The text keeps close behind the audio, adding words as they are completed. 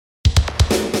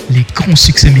Les grands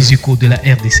succès musicaux de la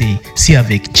RDC, c'est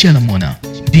avec Tchalamona,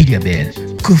 Mbilia Bel,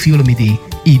 Kofi Olomide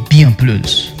et bien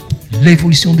plus.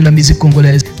 L'évolution de la musique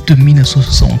congolaise de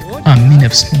 1960 à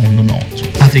 1990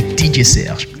 avec DEEJAY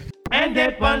SERGE.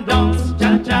 Indépendance,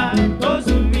 cha-cha,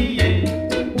 tozumiye.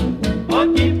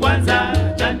 Oti kwanza,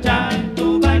 cha-cha,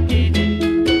 tubakidi.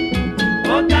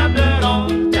 Au table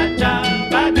ronde, cha-cha,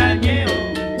 baganye.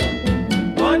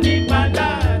 Oni panda,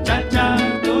 cha-cha,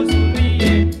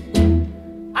 tozumiye.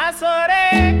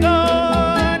 Asoreko,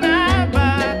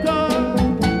 nabako,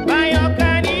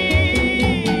 bayokani,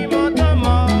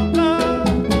 motomoko.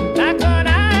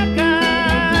 Nakonaka,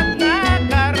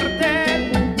 nakartel,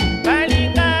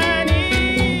 balingani,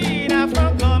 na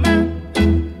front commun.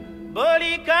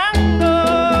 Bolikando,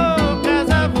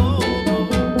 Kazavubu,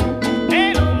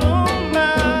 Elumumba,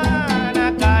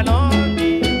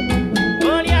 Nakalondi,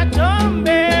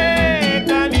 Oliatombe,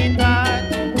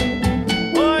 Kamitatu,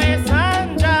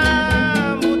 Oesanja,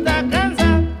 Mutakanza.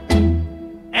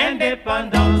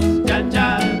 Indépendance, cha-cha,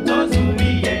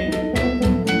 tozumiye.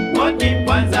 Oti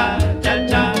kwanza,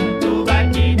 cha-cha,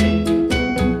 tubakidi.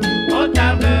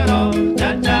 Otablero,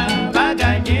 cha-cha,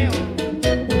 baganye.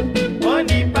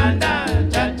 Oni panda,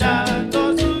 cha-cha,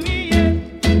 tozumiye.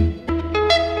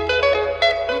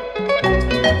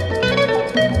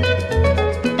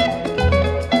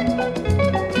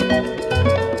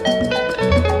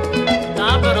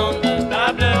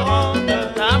 Table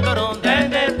ronde,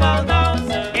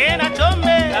 indépendance. Et na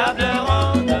chombe, table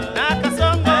ronde, na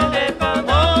kasongo, indépendance.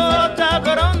 Oh,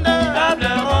 table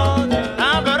ronde,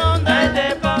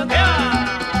 indépendance.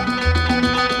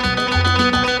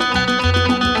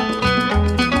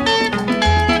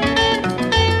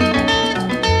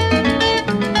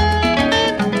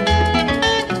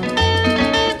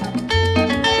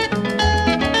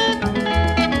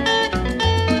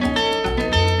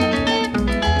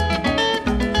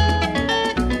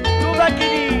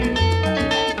 Tubakidi.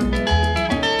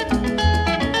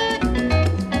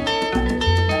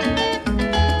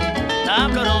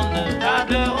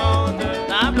 Table ronde,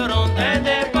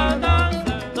 indépendance.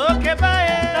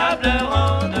 Tokebaye, table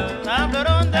ronde,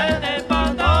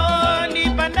 indépendance. Oh,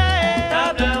 Lipandaye,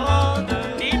 table ronde,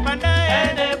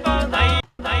 indépendance.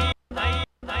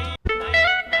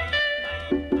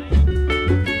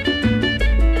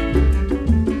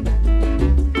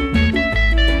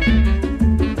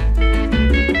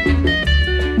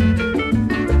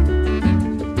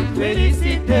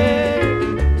 Félicité,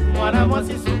 mwana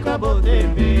mwasi suka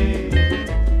bodembe.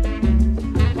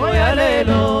 Oya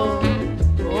lelo,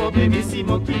 obebisi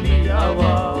mokili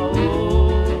awa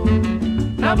o.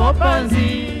 Na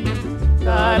mopanzi,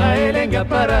 tala elenge ya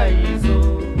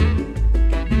paraiso.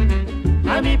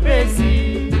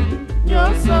 Amipesi,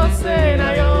 nyonso se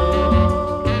na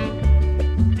yo.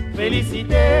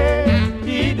 Félicité,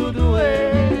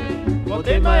 didudue,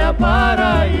 motema ya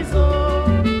paraiso.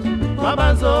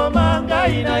 Mabanzo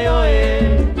mangai na yo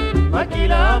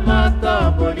makila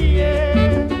matamboli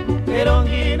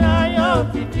elongi na yo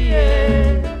fiti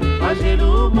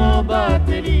Angelu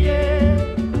mobateli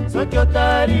soki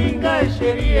otalinga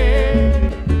sheri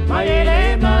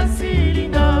mayele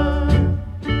masilinga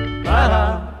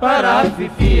para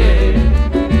fifi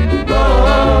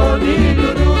oh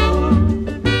didudu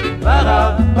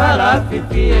para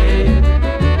fifi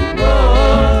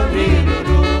oh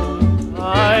didudu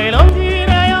I love you.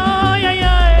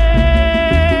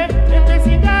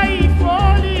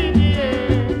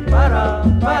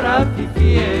 Para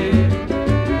fifi,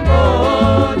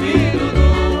 oh didudu.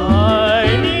 Ay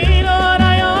nino na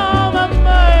yo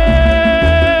mama,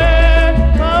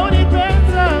 mauni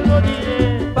pensa godie.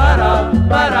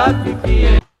 Para fifi.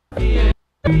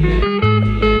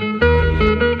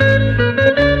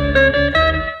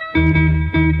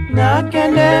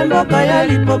 Nakende mboka ya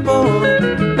lipopo,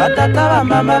 batata ba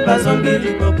mama bazongi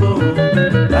lipopo.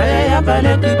 Baya ya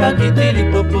baleki bakiti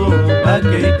lipopo,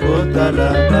 bakei kotala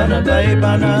bana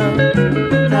baebana.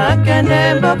 Nakende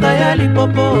mboka ya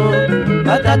lipopo,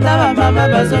 batata ba mama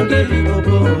bazongi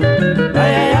lipopo.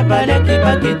 Baya ya baleki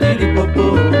bakiti lipopo,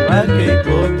 bakei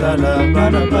kotala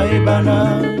bana baebana.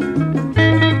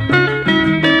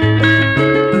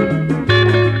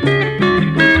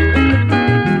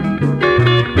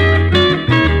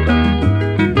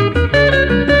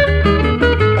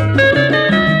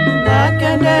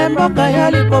 Mboka ya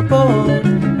lipopo,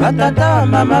 batata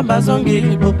mama bazongi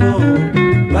lipopo.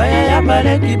 Baya ya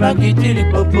baleki bakiti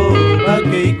lipopo,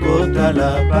 bakei kotala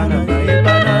bana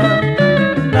baebana.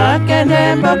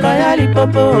 Nakende mboka ya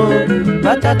lipopo,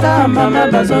 batata mama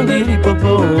bazongi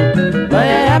lipopo.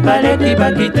 Baya ya baleki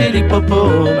bakiti lipopo,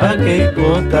 bakei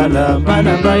kotala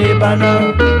bana baebana.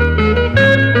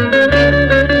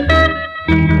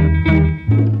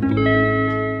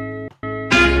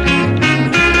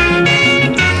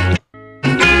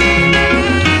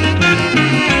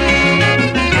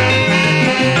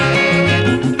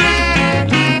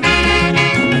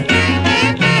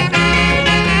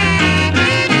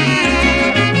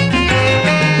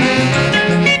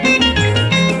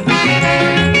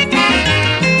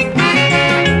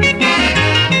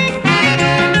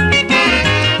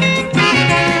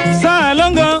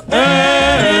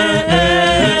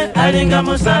 alinga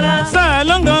mosala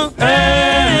salongo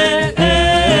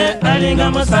alinga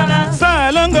mosala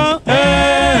salongo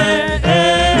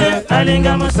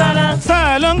alinga mosala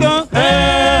salongo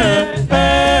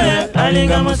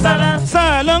alinga mosala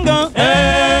salongo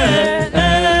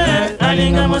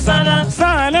alinga mosala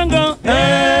salongo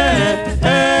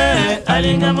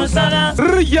alinga mosala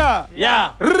Ria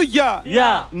ya Ria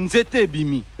ya nzete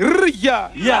bimi Ria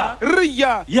ya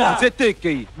Ria ya nzete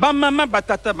kei ba maman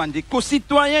batata bande ko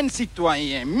citoyenne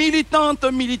citoyen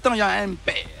militante militant ya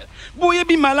MPR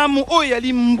boyebi malamu oyo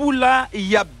yali mbula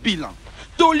ya bilan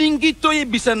tolingi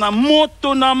toyebisa na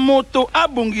moto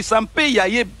abongisa mpe ya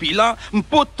ye bilan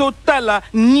mpo totala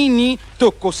nini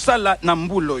tokosala na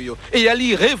mbulo yo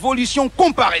eyali révolution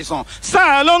comparaison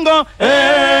salongo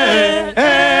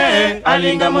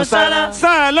alinga mosala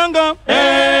salongo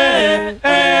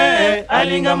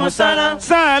alinga mosala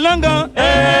salongo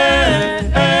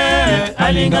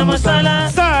alinga mosala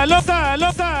salo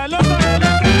salo salo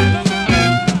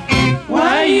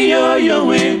wa iyo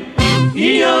we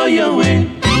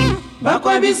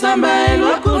bakwa bisamba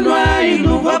elwa kunwa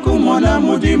iluva kumona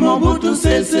mudimo butu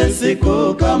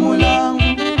seko kamulangu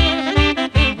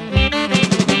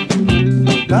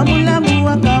kamulangu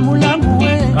wa kamulangu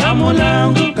we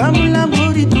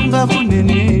kamulangu litunga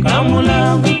funene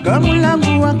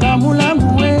kamulangu wa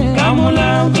kamulangu we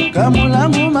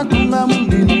kamulangu matunga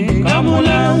munene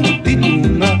kamulangu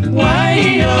litunga wa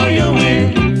iyo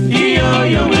we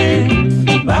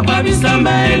bakwa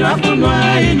bisamba elwa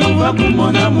kunwa iluva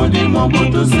kumona mudimo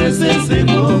butu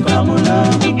seko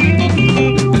kamulangu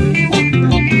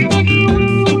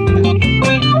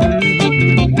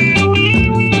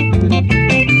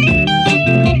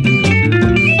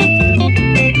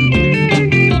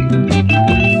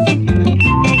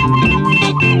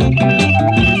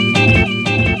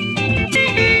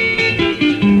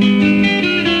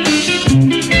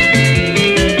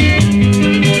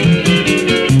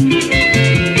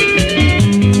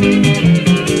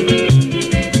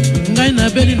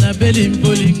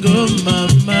Bolingo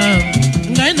mama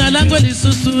ngai na lango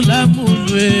lisusu la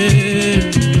mulwe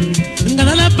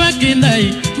ngana la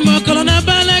pakinai mokolo na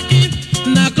balaki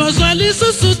na kozwa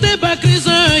lisusu te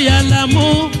bakrizo ya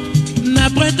l'amour na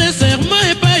prêter serment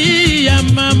epai ya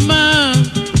mama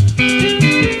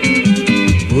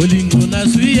bolingo na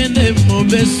suyende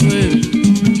mobeswe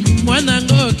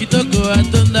mwanango kitoko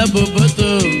atonda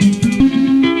boboto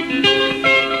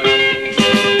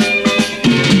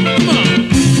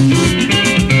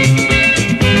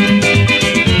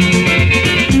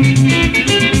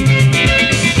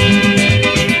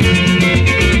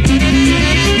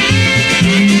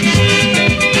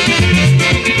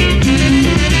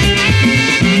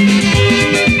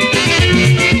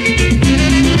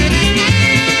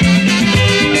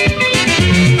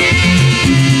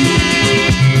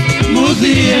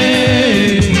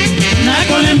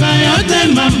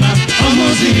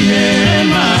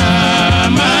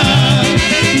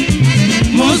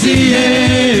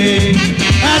Musique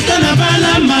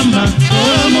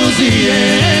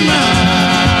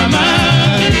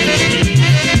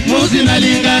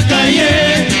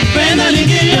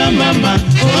mama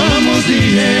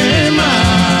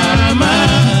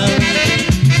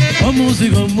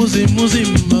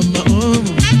oh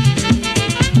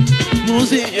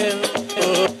musique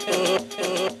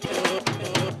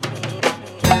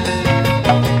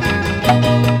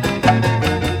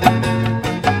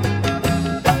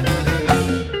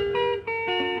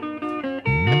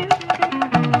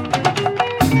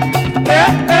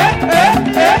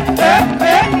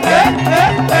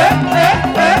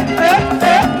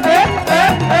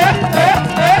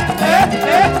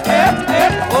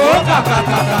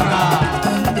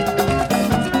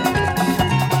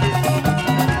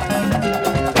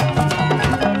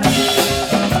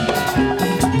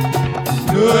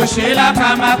Shela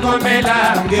kama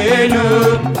komela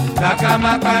ngelo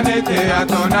Nakama kamete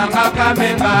atonanga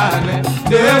kamengale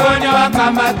Deonyo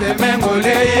akama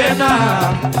temengole yena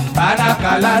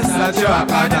Anakala sacho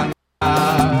akadanga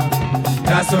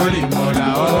Dasoli mola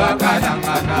o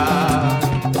akadangana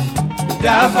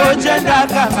Dafo jenda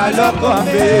kama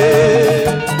lokombe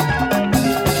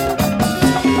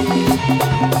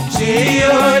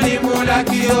Chiyo limula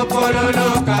kiyo pololo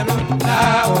kano Na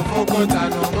ofokota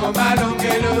nongo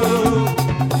malongelo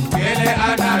Kele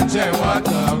anache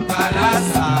wato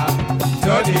kalasa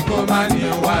Jodi kumani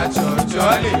wacho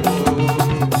joli mo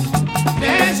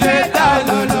Neje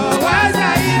talolo wa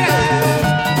ZAIRE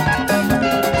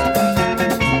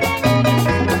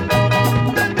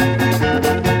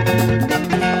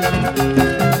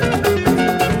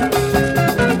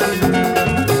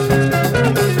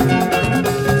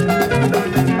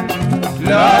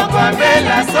Loco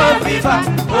Bella so viva,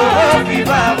 oh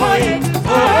viva roye,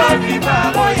 oh viva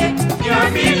roye.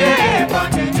 Nyomile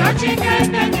bonde,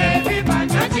 nyochikende viva,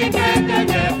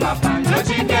 nyochikende papa,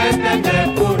 nyochikende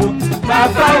kuru.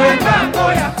 Papa Wemba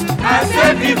ngoya, ase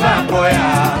viva ngoya.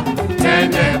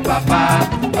 Nene papa,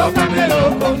 okamelo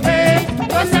kombe,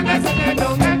 osaka sene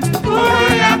donge, kuru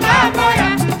ya ngoya.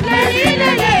 Leli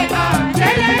lele ah,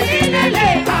 leli lele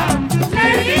ah,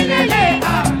 leli lele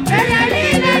ah, leli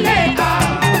lele ah.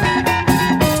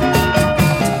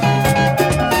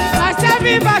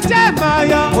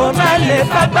 Omale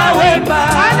papa Wemba,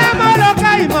 ana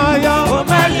moloka imoyo.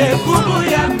 Omale kuru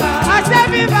yamba,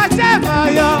 asebi bachema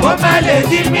yo. Omale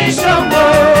dimishongo.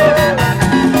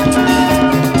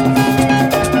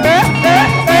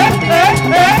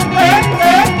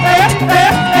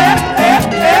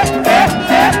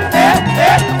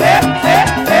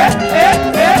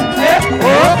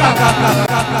 Oh kaka.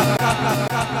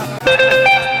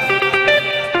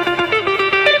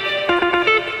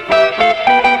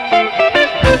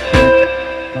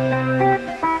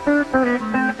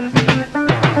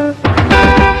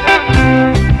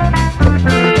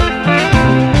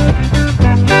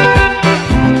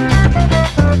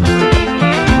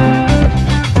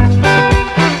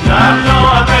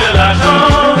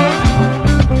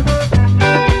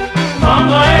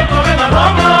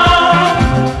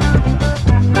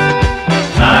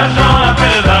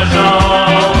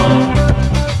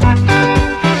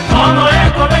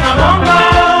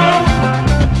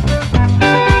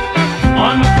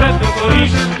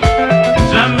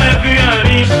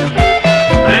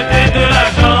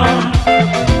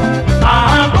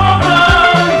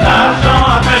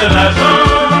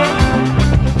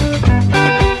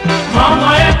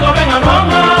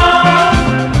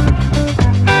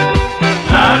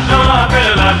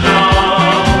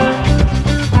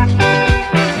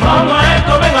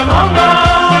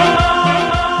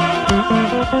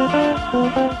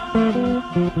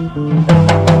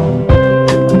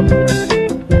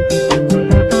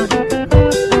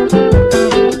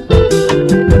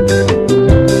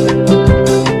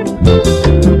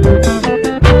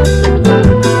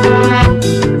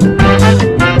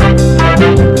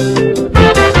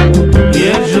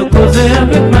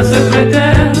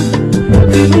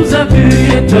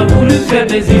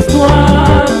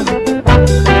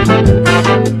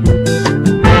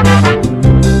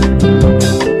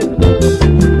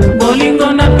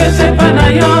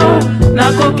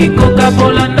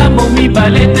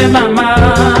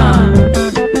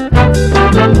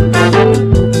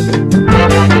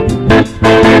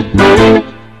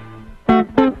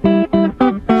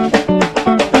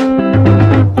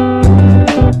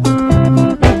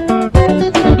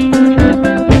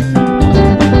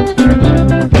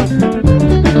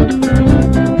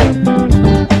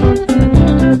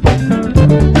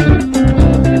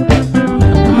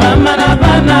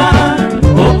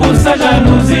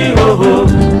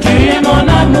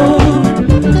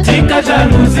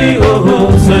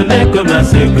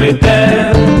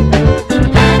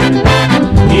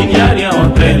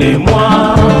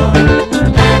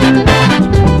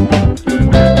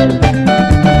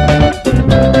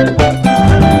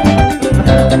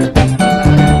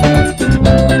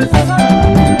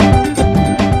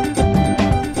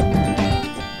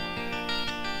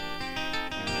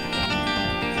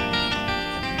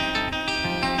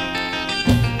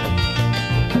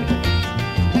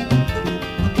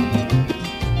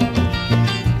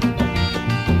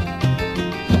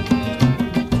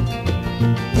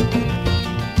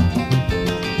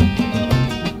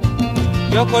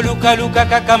 Luka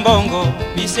kaka mbongo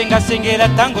bisenga sengela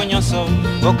tango nyonso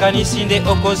okanisinde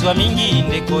okozwa mingi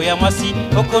ndeko ya mwasi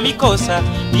okomikosa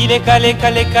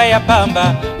bileka ya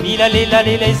pamba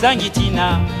bilalela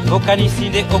ezangitina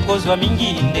okanisinde okozwa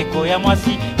mingi ndeko ya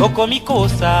mwasi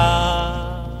okomikosa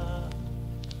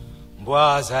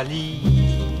mbwazali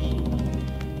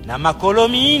na makolo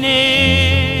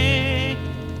mine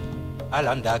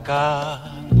alandaka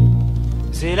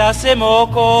zela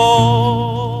semoko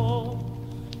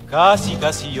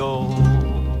kasi yo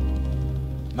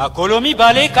makolo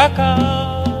mibale kaka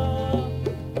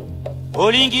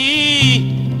olingi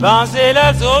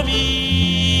banzela zomi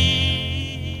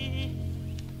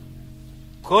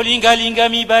kolingalinga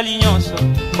mibali nyonso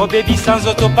kobebisa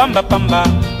nzoto pamba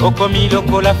okomi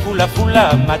lokola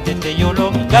fulafula matete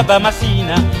yolo gaba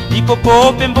masina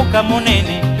lipopo pe mboka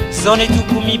monene zone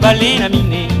tuku mibale na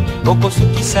mine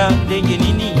okosukisa ndenge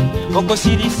nini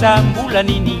okosilisa mbula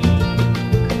nini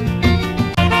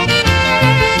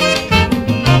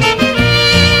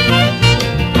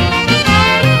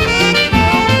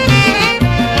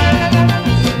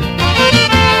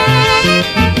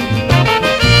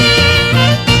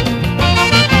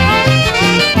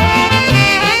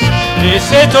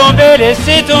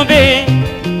laissez tomber.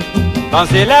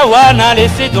 Banzela wana,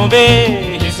 laissez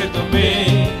tomber. Laissez tomber.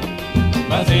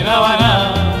 Banzela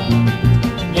wana,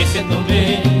 laissez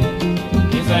tomber.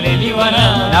 Ezaleli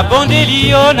wana. Na bondeli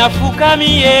yo na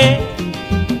fukami ye.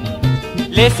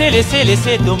 Laissez tomber.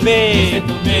 Laissez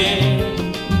tomber.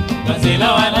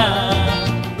 Banzela wana,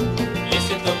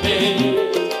 laissez tomber.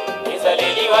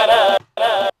 Ezaleli wana.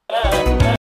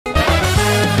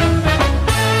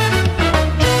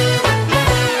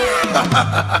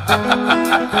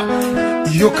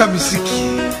 Yoka Musique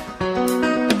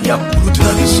ya bulutu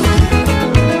na biso.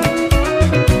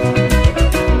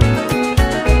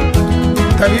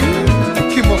 Tabu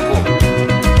Kimoko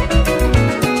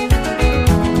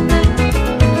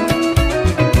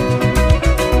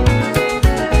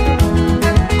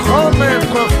Grand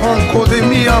maître Franco de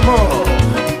mi à mort.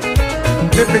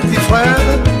 Tes petits frères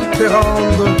te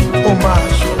rendent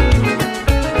hommage.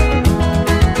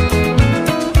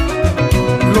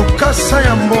 Lokasa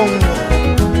ya mbongo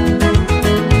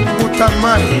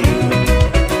Utamani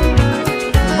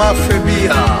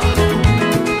Mafebia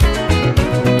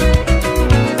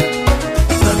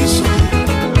Naliso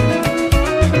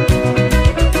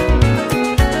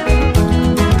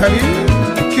Tabu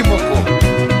Kimoko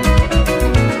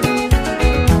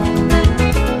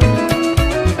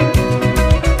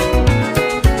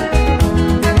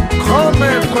Grand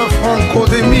maître Franco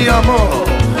de mi à mort.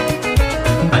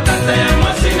 Matata ya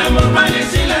mwasi na mobali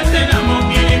sila tena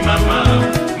mokili mama,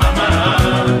 mama.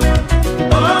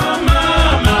 Oh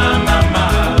mama, mama,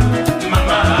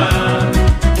 mama.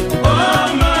 Oh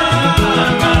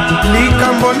mama.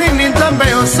 Likambo nini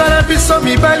nzambe osala biso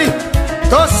mibali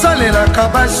tosalelaka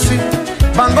basi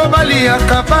bango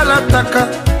baliyaka balataka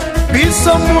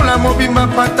biso mula mobimba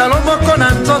patalo moko na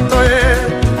nzoto ye.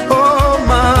 Oh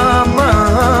mama.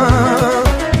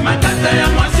 Matata ya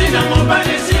mwasi na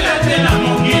mobali sila tena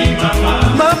mokili mama,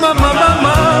 mama, mama,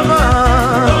 mama.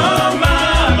 Oh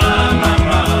mama,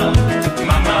 mama,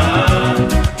 mama.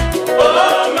 Oh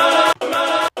mama,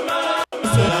 mama.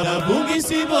 Sala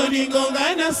bungisi bolingo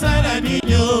ngana sala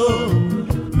ninyo,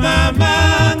 mama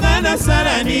ngana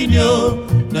sala ninyo.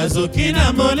 Nazoki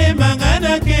na molema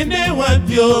ngana kende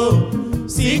wapyo,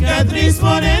 cicatrice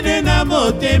monene na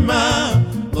motema.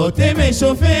 Motema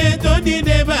échauffé tondi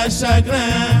de ba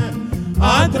chagrin.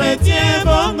 Entretien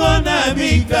bongo na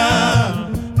bika.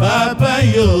 Papa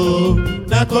yo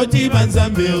nakoti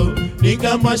banzambe yo.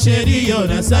 Nika mwa chéri yo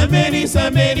na sameli,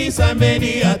 sameli,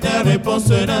 sameli. Ata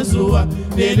réponse na zuwa.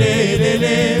 Lele,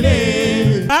 lele,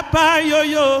 lele. Papa yo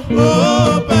yo,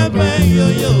 oh papa yo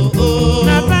yo, oh.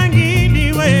 na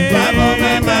bangili we. Babo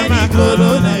mama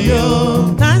nikolo na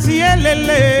yo. Tansi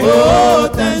elele, oh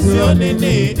tension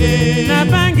nene. na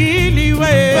bangili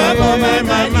we. Babo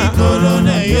mama nikolo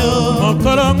na yo.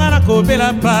 Mokolo ngana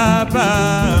kobela papa.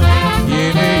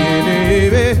 Yele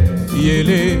yele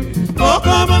yele.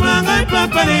 Oko mama ngai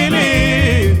papa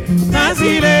lele.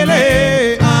 Tansi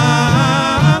lele.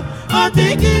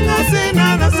 Otiki nga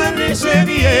sena na sene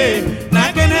chérie. Na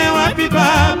kene wapi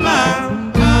papa.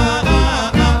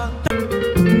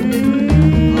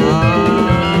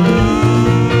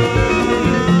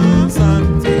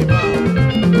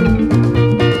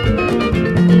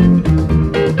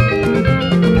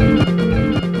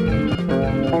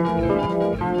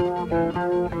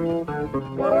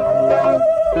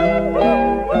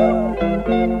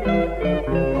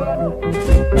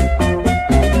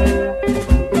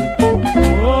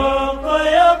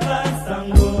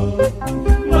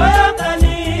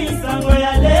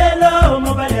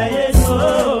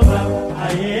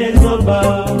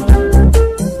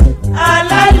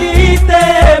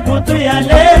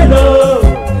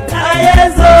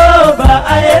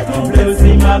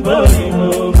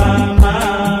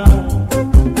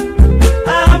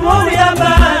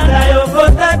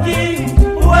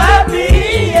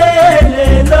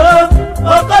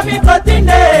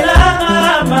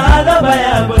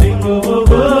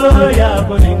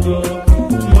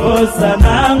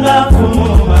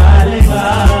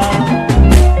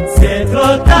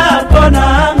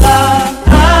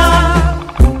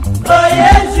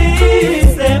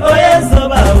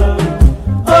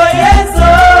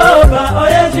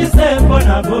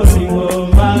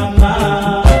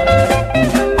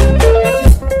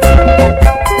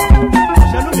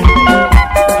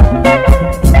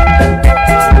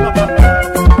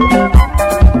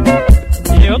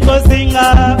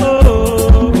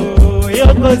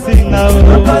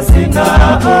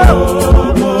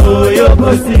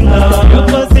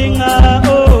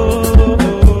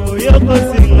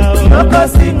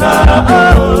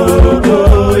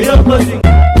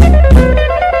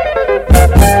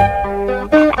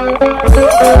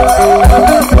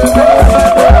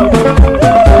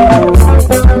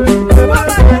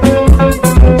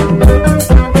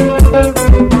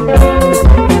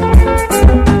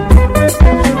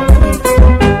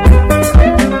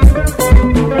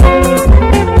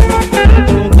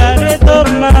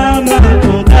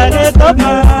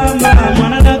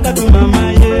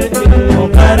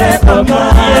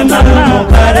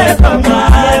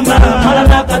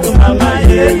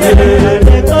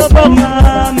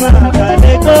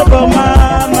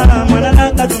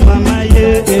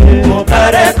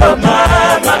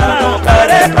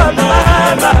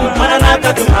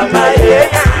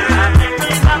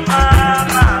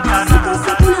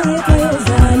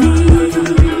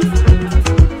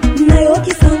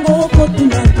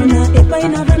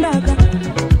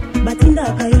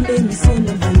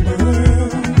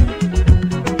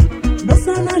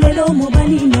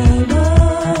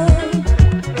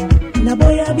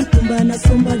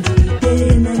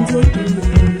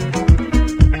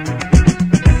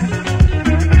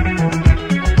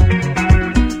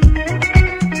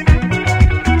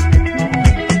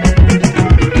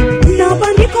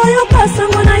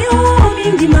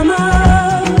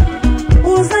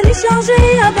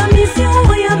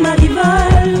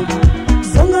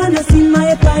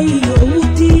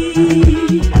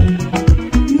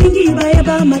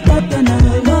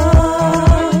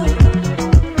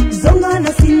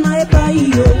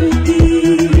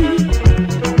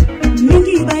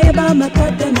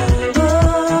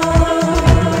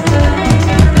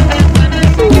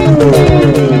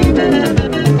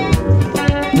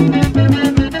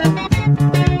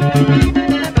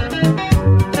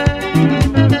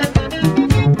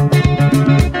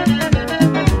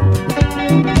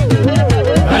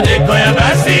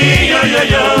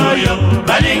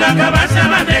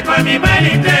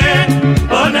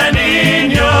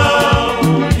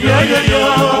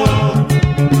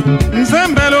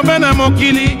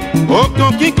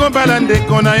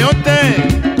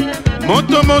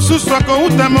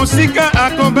 Mosika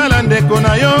akobala ndeko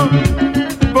na yo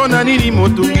mpona nini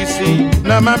motungisi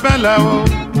na mabala o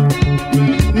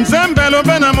Nzambe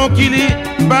aloba na mokili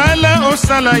bala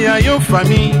osala ya yo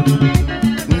fami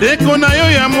ndeko na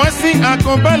yo ya mwasi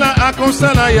akobala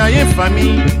akosala ya ye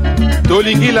fami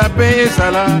tolingila pe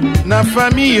ezala na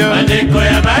fami yo bandeko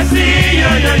ya basi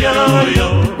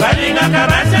yo balingaka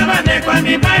basi bandeko ya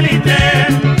mibali te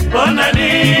mpona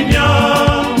nini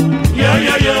yo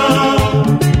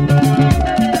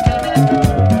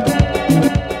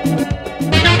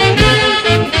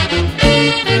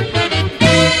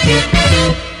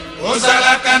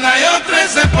Ozalaka na yo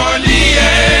très impoli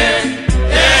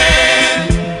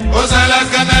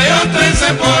Ozalaka na yo très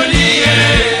impoli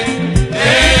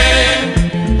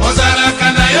Ozalaka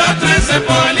na yo très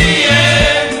impoli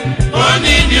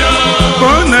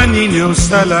Bona nini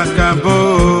osalaka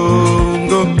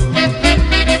bongo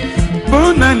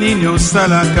Bona nini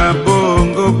osalaka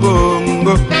bongo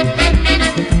bongo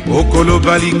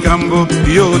Okoloba likambo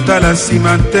yo tala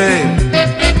simante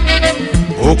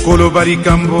Okoloba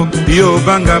likambo yo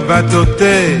banga bato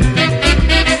te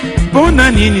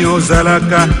Pona nini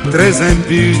ozalaka très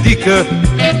impudique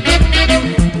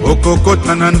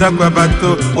Okokota na ndako ya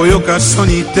bato oyoka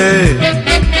soni te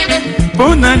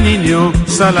Pona nini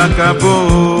osalaka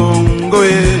bongo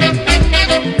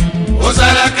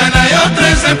Ozalaka na yo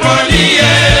très impoli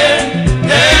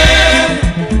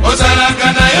Ozalaka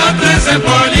na yo très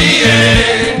impoli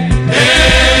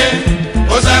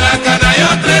Ozalaka na yo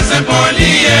très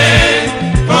impoli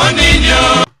Poninyo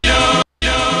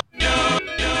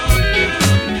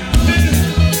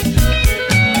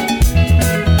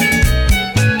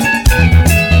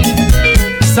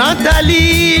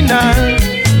Santalina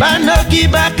Banoki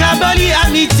bakaboli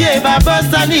amitié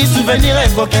babosani souvenir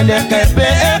ekokendeke pe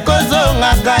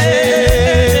ekozongaka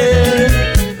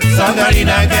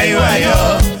Santalina gaiwayo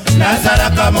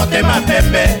nazalaka motema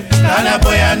pembe Kana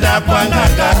boyanda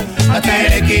kwanganga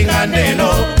Ataeleki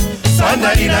ngandelo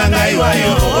Santalina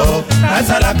gaiwayo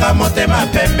nazalaka motema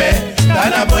pembe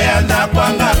Kana boyanda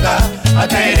kwanganga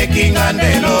Ataeleki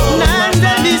ngandelo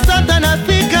Nande bisota na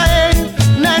Afrika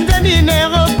Nande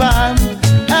mineropa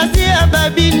Asia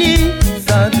babini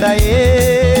Santa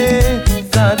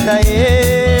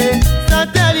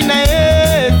Santalina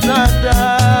Santa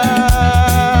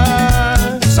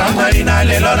Santalina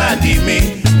lelo na dimi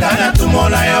Dana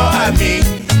tumola yo ami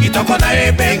Kitoko na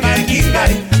ebenga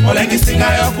ngingai Olengi singa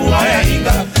yo kuwa ya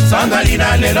inga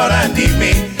Santalina lelo na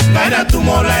dimi Dana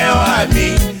tumola yo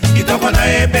ami Kitoko na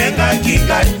ebenga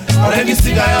ngingai Olengi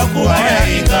singa yo kuwa ya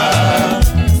inga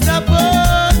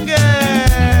Saponge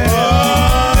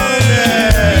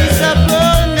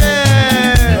Saponge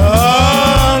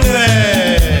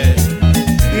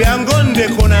Yangonde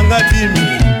konanga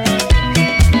dimi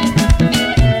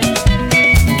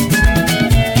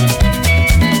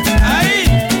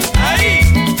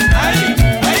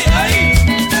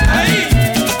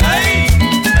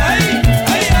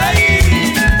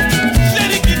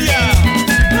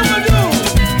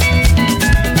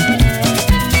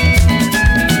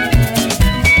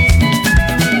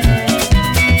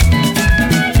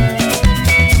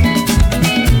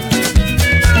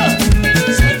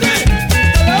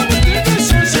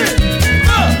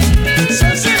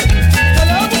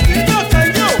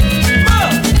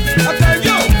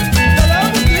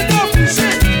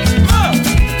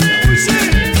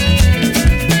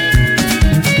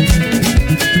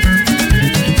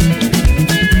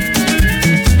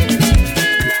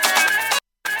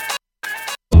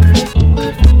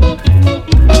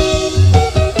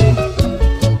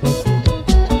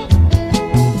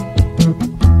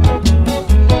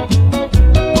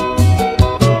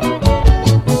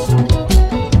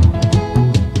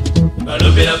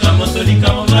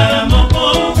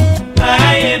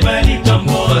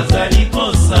azali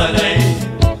kosala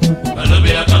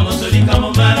balobelaka moto likambo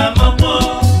malamu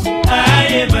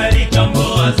ayeba likambo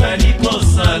azali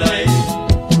kosala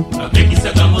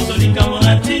apekisaka moto likambo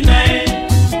na ntina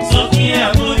soki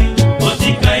aboyi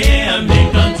otika ye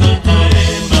ameka nzoto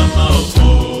mama oko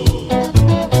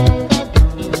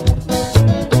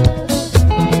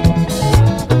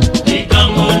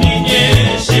likambo ninye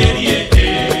sherie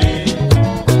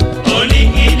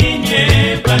olingi ninye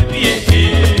papie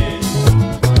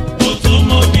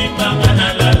utumo bimanga na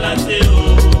lalateo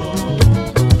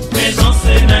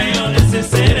présence na yo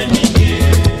nécessaire mingi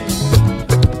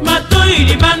matoi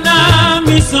libanda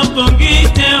misopongi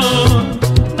teo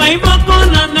ngai moko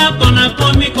na ndako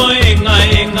nakomi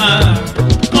koyengayenga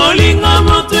kolinga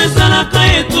moto ezalaka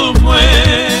etumwe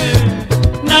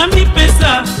na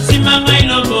mipesa nsima ngai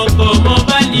loboko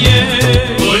mobali ye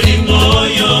kolinga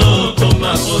oyo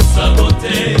koma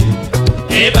kosabote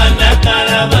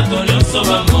ebandakala bato nyonso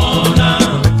bamona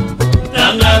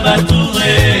tanga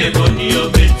bature boni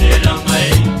obetela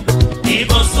ngai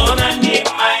liboso na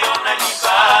ndima yo na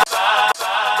libaba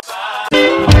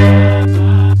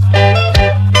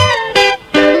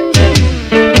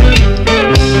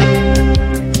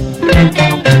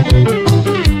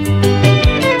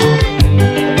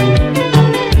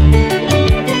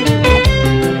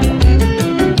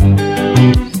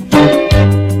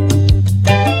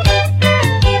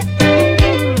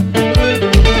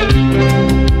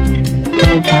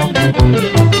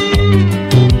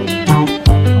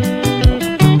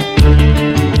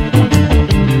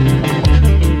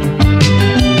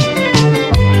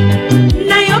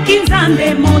nayoki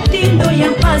nzambe motindo ya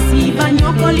mpasi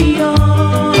banyokolio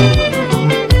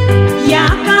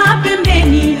yaka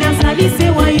pembeni nazali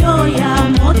sewa yo ya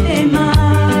motema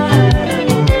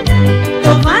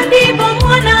tovandi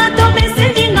bomwana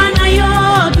tomeseninga na yo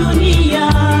dunia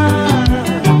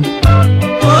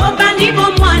obandi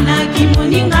bomwana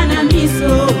kimoninga na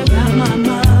miso ya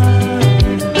mama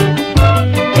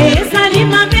ezali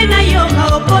mabe na yo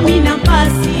okomi na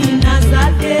mpasi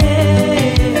nazate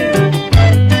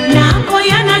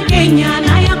nakoya na Kenya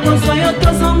na ya kozwa yo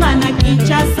tozonga na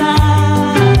Kinshasa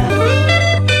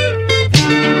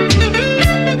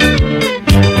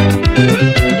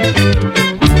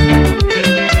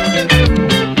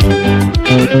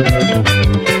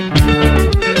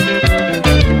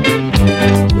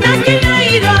naki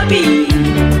Nairobi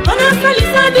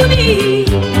onasalisa duni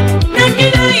naki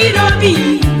Nairobi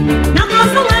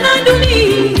nakosonga na duni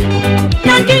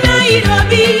naki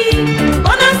Nairobi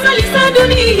onasalisa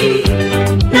duni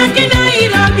naki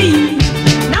Nairobi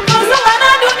nakosonga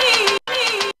na duni.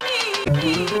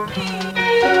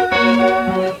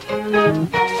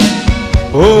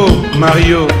 Oh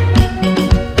Mario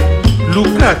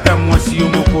Lukata mwasi yo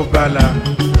moko bala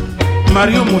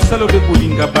Mario mosalo de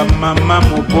kolinga ba mama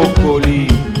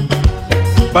mobokoli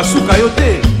basuka yo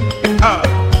te ah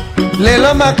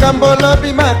lelo makambo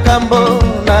lobi makambo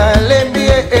na lembi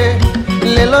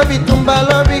lelo bitumba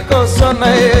lobi kosona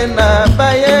na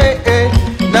baye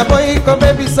na boyi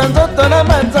kobebisa nzoto na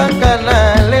manzaka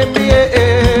na lembi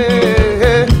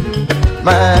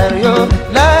Mario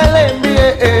na lembi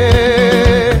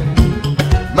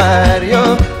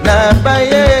Mario na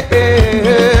baye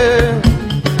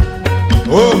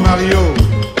Oh Mario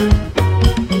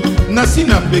nasi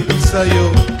napekisa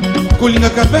yo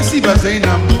kolingaka basi bazali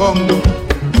na mbongo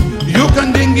yoka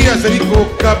ndenge azali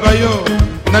kokaba yo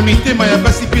na mitema ya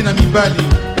basi mpe na mibali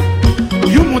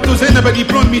yo moto ozali na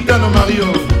badiplome mitano Mario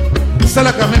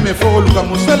salaka meme efort oluka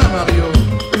mosala Mario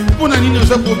mpo na nini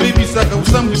oza kobebisaka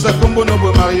osambwisa kombo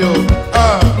nobwe Mario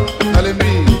ah nalembi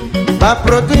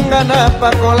baprodwinga na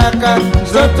pakolaka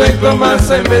nzoto ekoma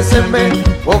sembesembe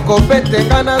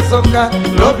okobetenga na soka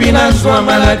lobi nazwa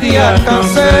maladi ya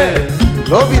kanser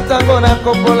lobi tango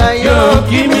nakopola yo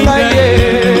kiminga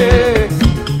ye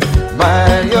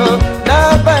Mario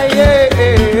na baye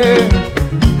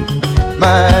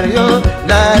Mario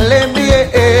na lembi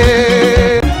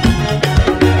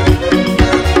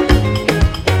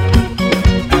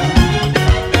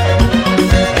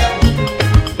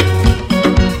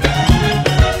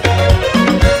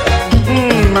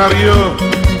Mario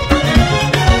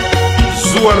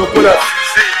Zoua lokola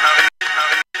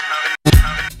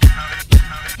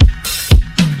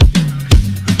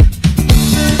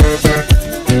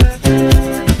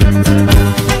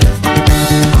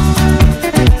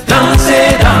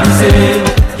Danser, danser,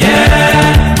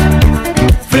 yeah.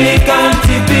 African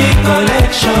TV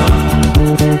collection.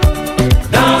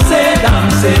 Danser,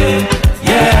 danser,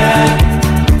 yeah.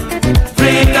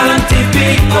 African TV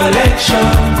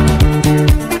collection.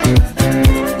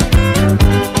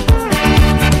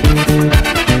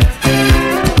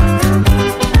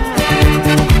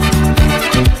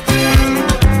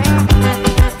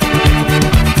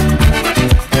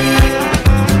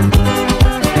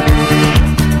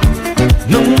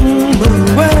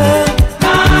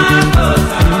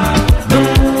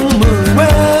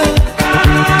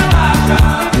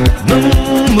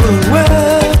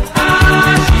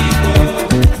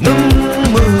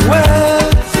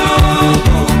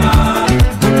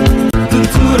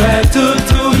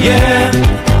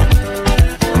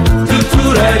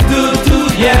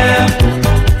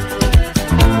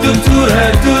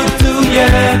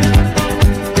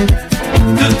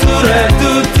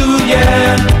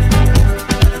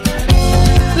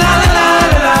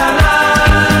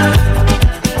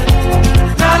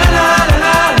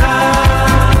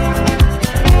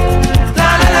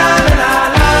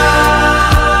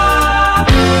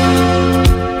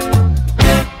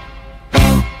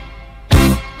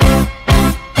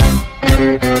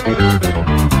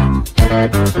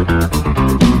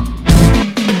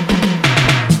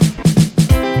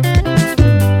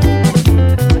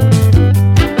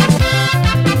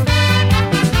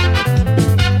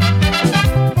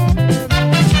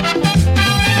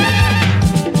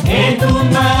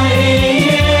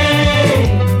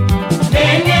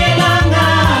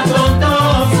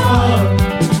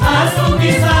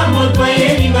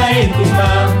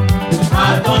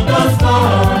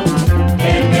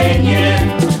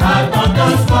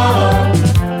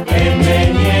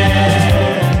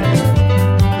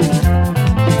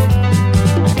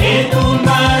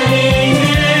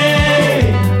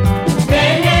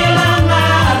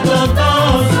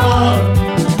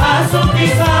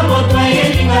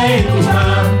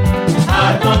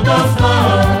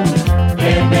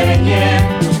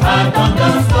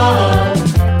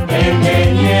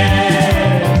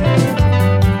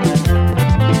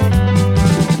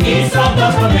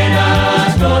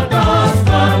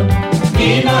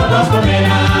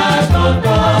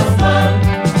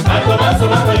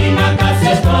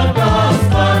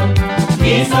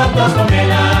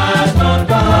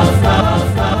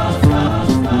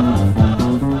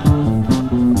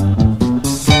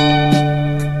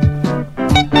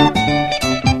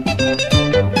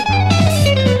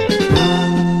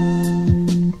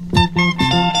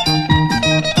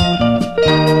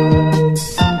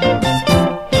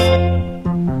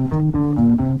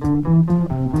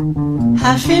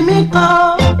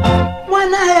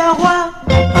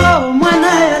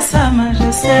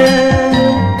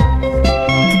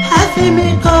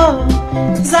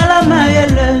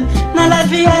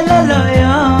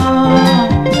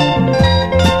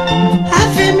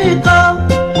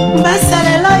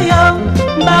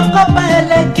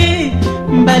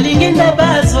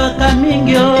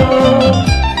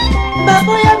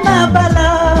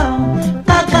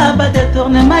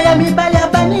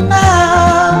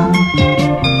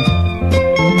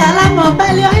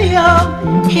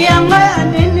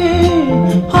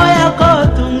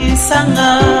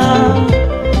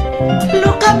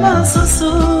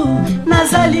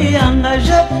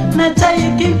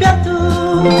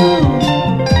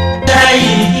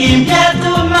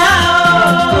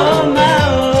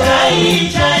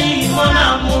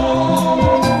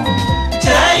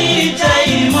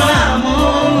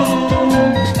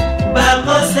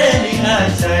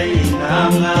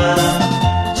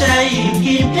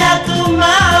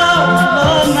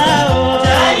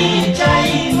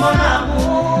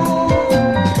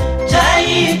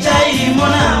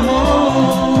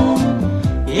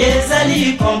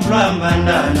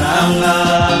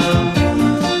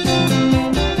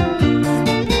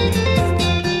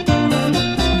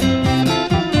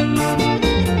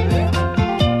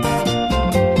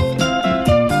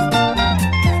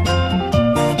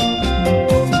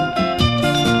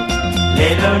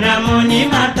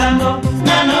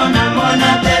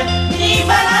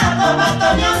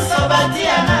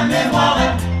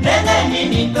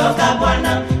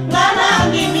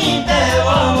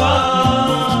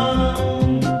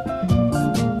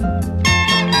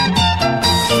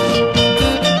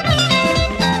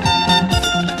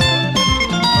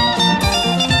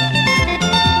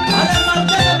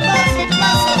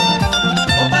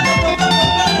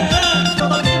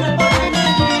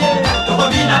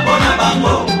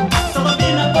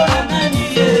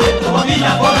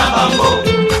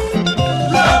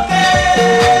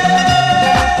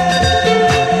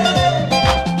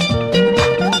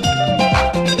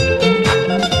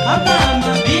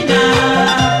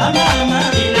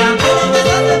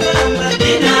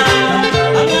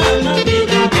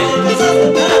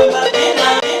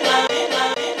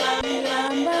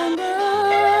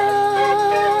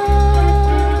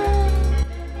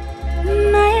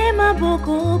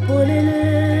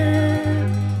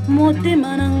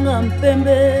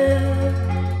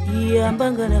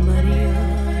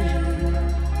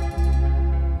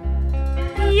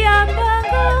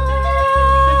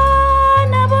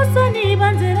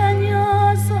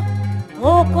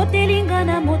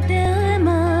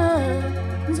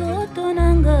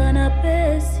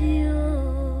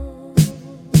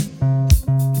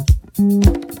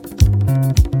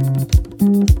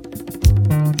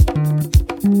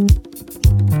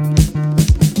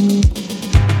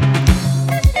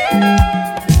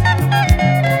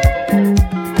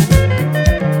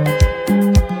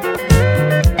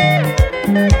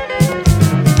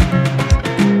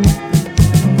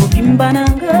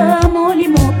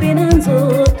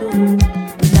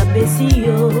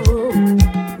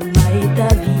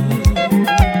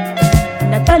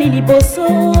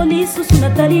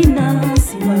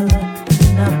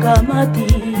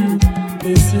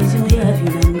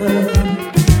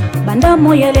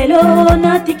 moya lelo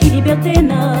natiki liberté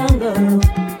nanga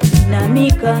na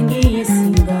mikangi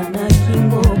singa na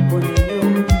kingo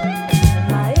polelo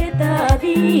maeta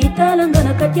vitalanga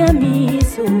na kati ya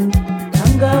miso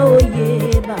nanga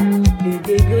oyeba le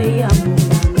degré ya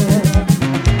monanga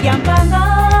yambanga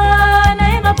na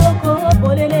yenga poko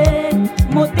polele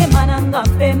motema nanga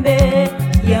pembe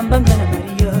yambanga na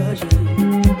mariage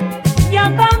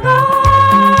yambanga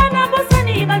na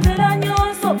bosani banzela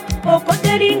nyonso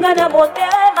okotelinga na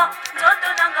motema nzoto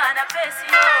nanga na pesi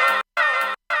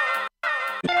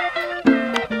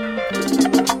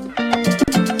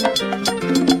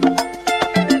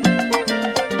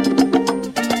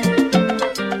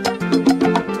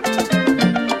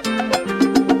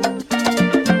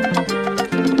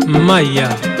Maya,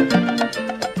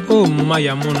 oh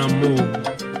Maya mon amour,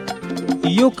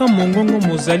 yoka mongongo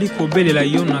mozali kobelela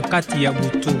yo na kati ya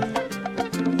butu,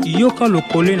 yoka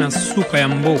lokole na suka ya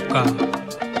mboka,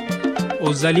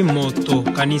 ozali moto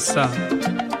kanisa.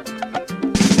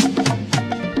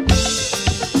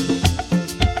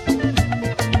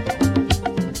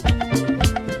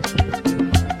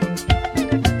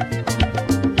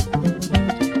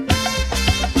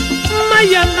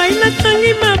 Maya ngai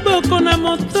natangi maboko na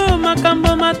moto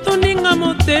makambo matoninga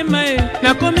motema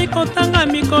nakomi kotanga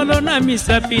mikolo na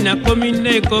misapi nakomi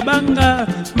nde kobanga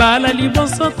bala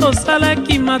liboso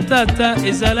tosalaki matata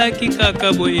ezalaki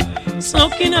kaka boye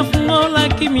soki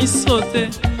nafungolaki miso te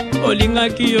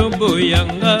olingaki yo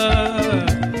boyanga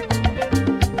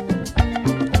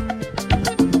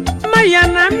Maya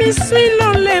na miswi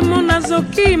lolemo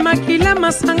nazoki makila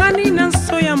masangani na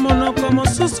nso ya monoko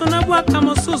mosusu na bwaka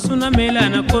mosusu na mela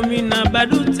nakomi na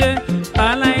badute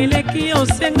pala eleki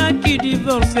osengaki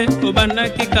divorce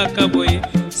obandaki kaka boye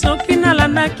soki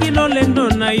nalandaki lolendo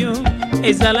na yo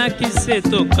ezalaki se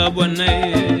tokabwana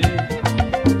ye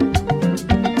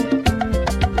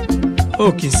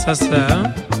o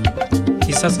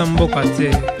kisasa mboka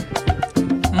te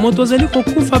moto azali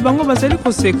kokufa bango bazali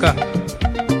koseka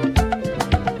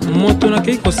moto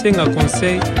nakei kosenga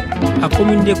conseil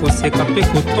akomi nde koseka mpe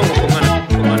kotonga kongana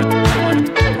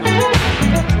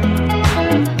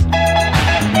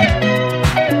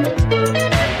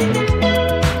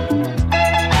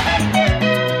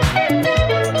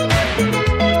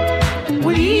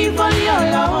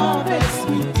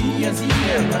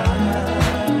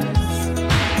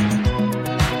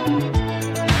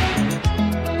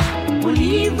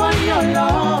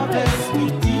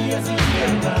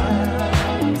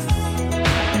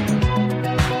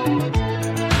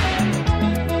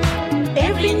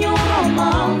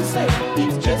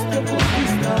It's just a movie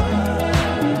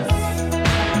stars.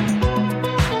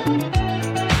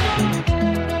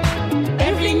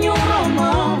 Every new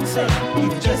romance,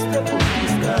 it's just a movie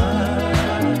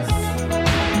stars.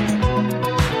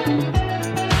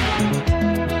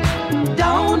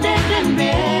 Down there, then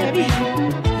baby,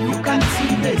 you can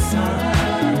see the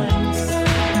signs.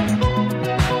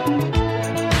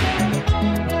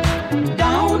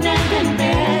 Down there, then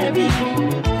baby,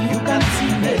 you can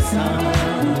see the signs.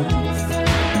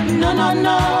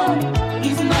 No,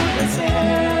 it's not the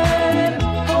same.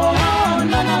 Oh,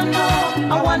 no,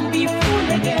 I want to be full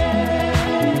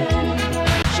again.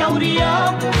 Shauri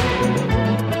yako,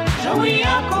 shauri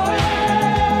yako.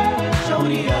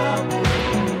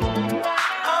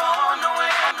 Oh, no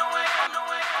way.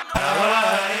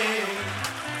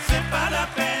 C'est pas la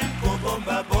peine pour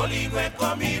bomba boligwe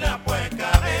comme il a point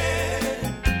carré.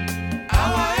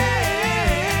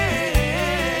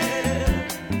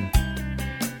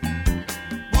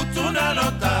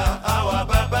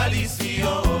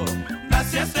 Na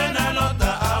sieste na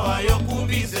lota awa yo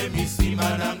kumbize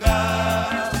misima nanga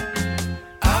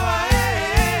awa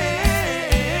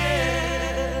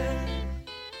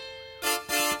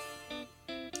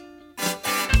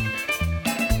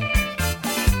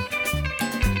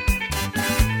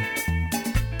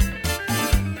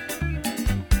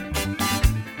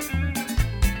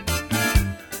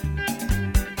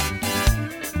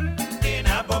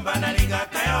ina bomba na liga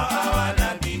kayo awa na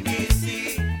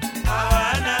bimisi awa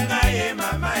nanga ye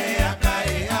mama e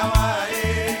akae awa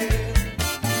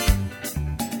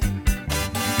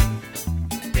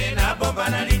ina bomba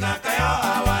na liga kayo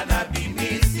awa na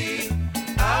bimisi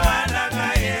awa nanga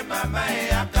ye mama e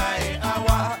akae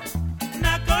awa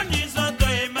na konji zoto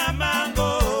e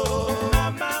mamango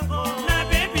na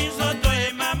baby zoto e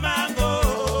mamango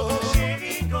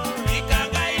shirigo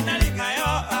ikanga ina liga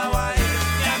yo awa e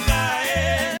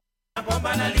yakae na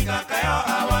bomba na liga kayo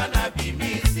awa na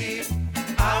bimisi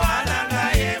awa nanga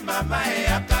ye mama e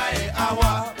akae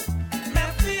awa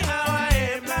merci awa e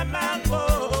mamango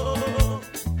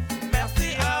merci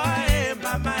awa e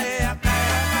mama e akae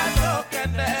azoke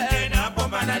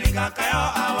nalikaka yo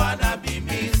awa na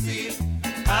bimisi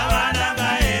awa nanga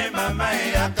e mama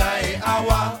e yaka e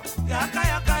awa yaka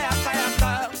yaka yaka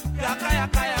yaka yaka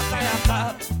yaka yaka yaka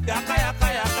yaka yaka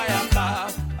yaka yaka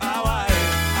awa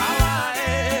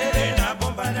e na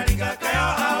bomba nalikaka yo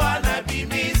awa na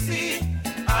bimisi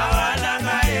awa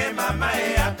nanga e mama e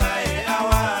yaka e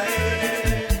awa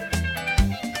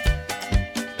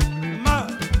ma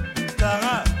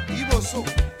tara iboso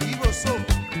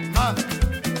ma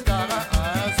tara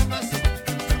azumasi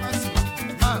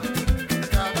ma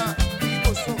tara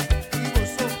iboso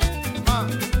ma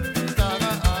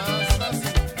tara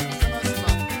azumasi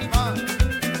ma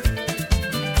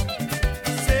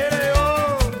sereo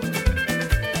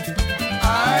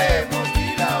ae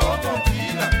mobila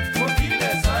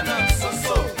sana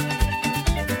soso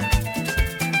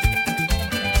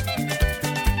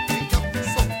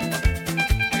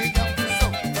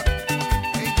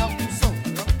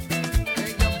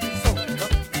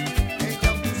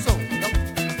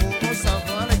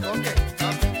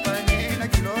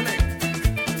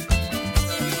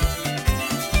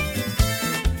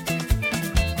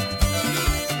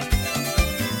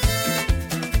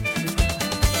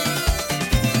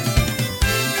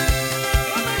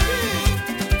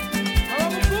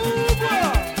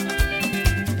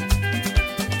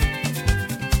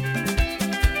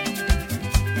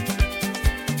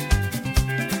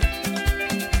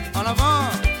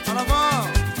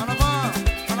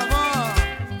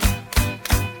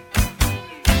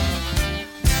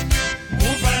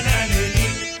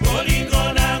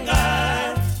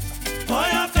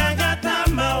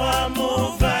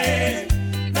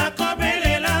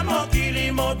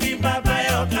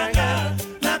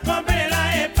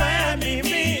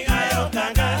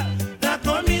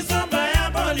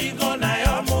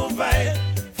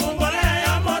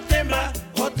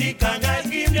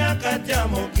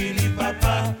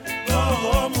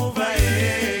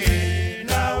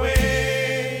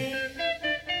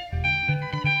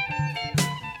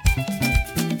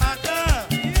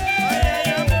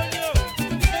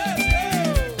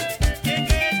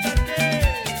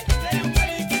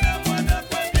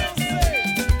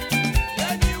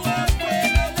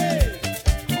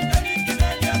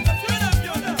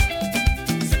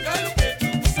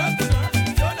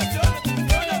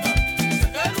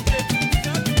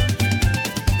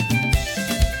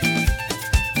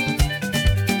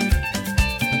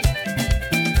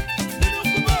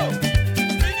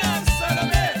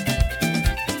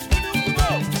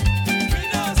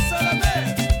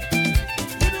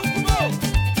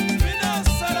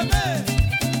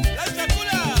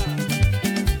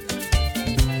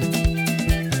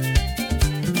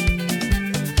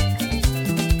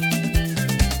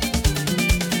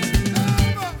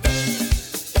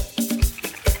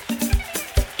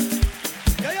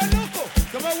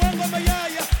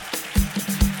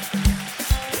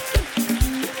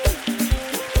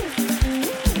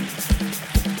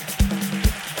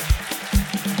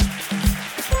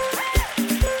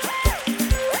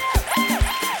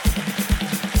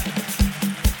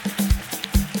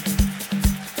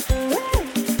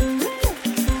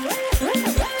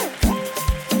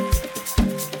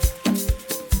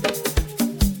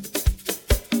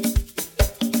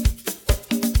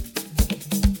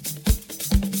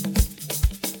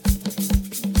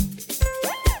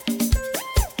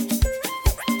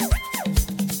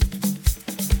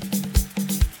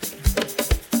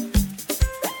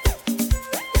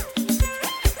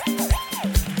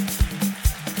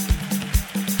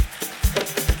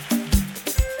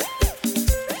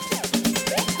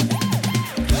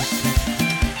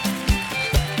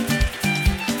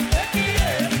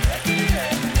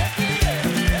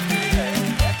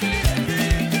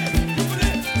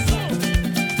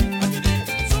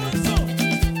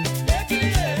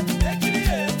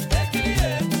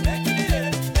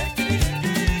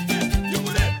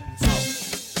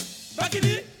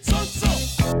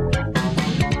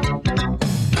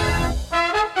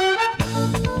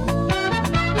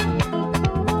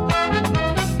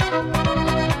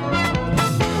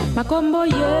Makombo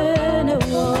yene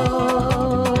wo,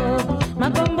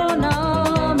 makombo na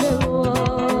me wo.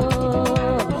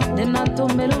 Denato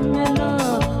melo melo,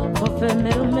 ofe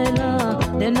melo melo.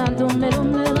 Denato melo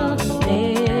melo,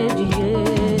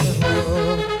 DEEJAY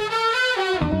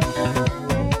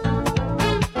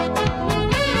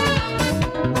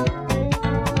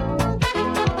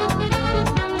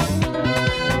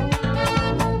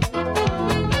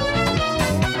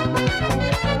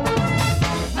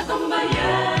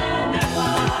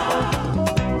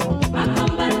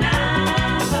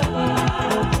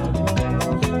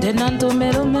Denanto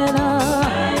melo mela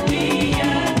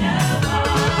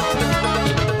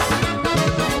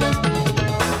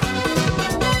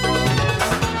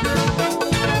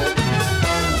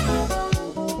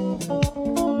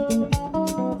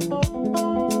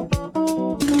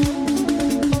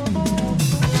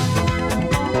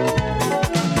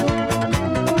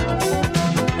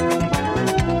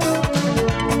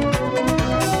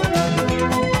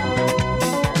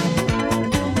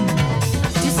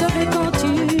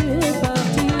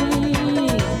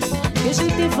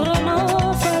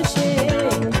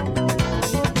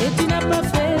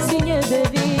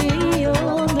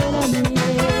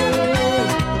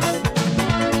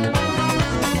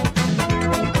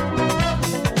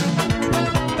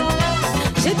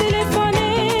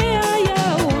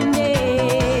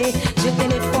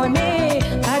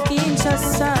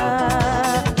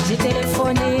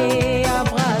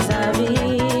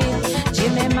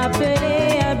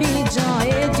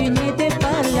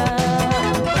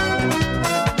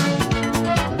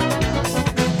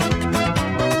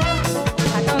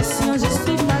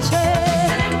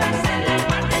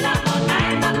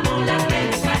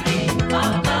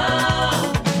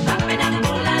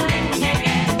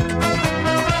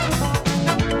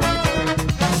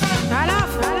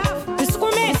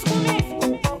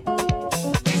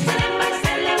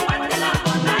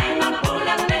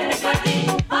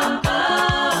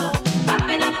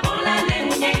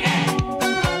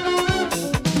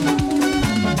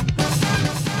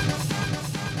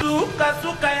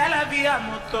Suka ya la vie ya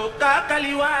moto kaka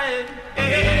liwa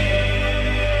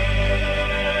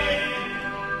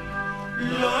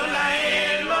Lola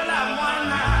Lola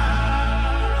mwana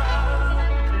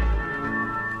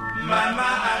Mama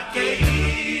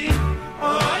akei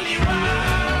Oliwa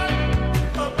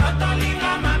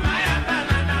Opatolinga mama ya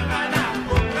banana bana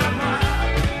Okama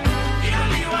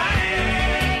Yoliwa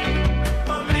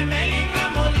Omemelinga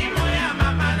molimo ya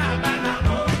mama na bana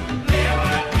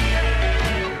Lewa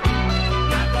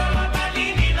Nakolo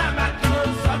balini na bato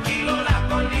Sokilo la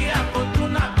koli ya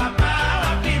kotuna papa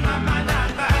Wapi mama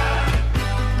naka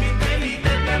Miteli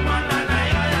tete mwana na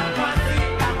yo ya mwasi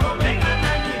Akobenga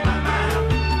nani mama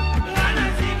Ngana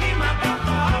zingi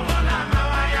mapako Mona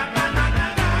mawa ya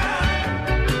bananaga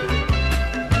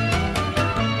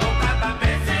Okaka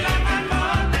pese la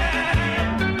mamote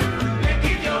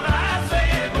Lekidio raso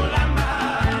ye bulamba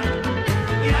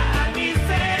Ya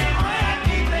anise oya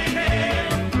kitene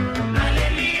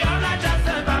Naleli ona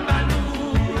jase bambalu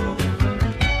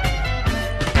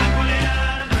Nakulela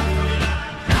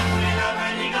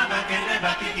Baninga bakende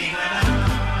bakikingana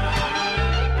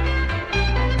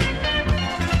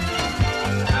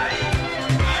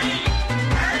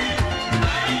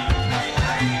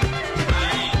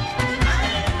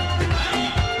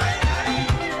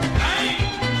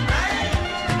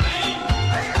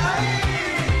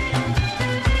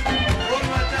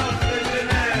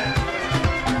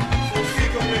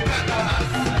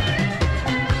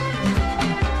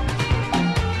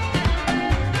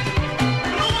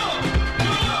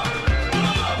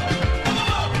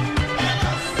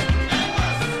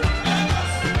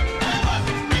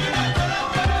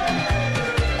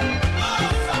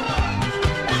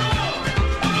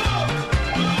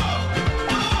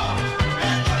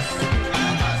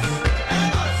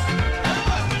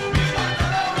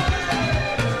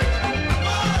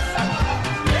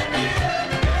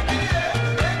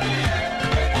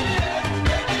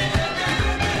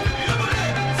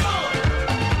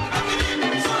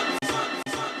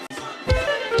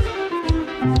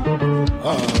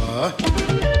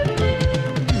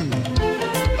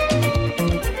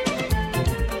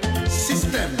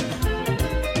Système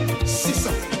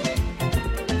 600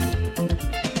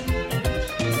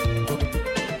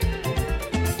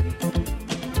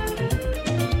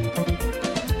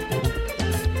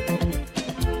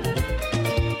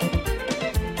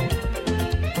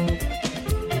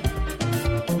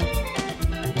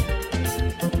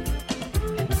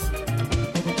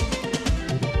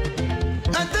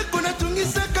 Ateko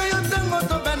natungisaka yo ntango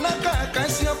tobanaka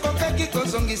kasi okokaki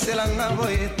kozongiselanga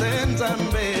boye te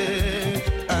Nzambe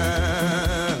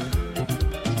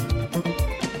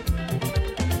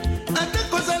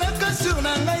Ateko ozalaka sur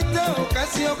na ngai te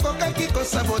kasi okokaki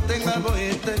kosabotenga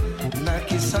boye te na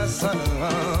Kisasa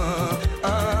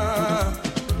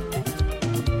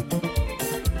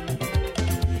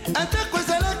Ateko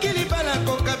ozalaki libala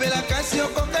kokabela kasi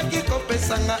okokaki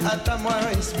kopesanga ata mwa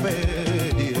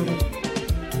respect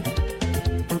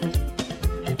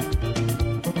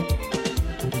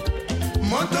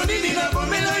Moto nini na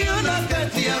bomela yo na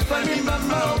kati ya famille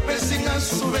mama opesinga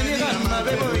souvenir ya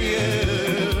mabe boye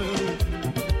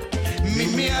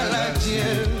Mimi aladie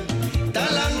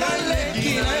talanga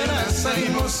leki na yo nasali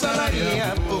mosala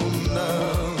ya punda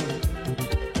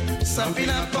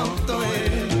Sampina porto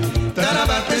tala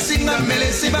bapesinga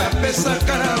melesi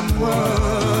bapesaka na mwa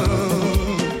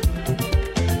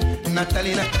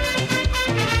Natalina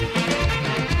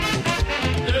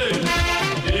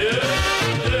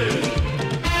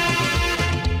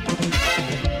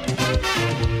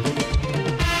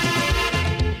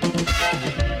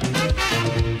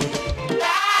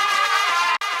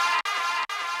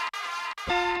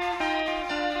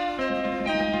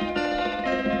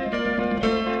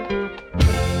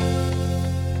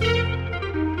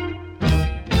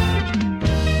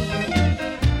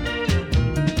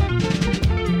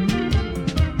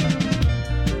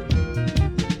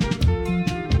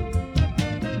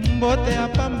Mbote ya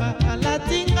pamba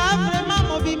alatinga vraiment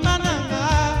mobimba nanga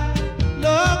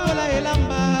lokola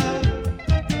elamba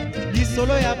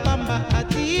lisolo ya pamba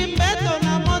ati mbeto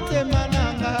na motema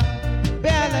nanga pe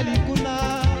ala likuna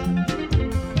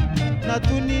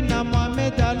natuni na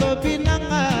Mohamed alobi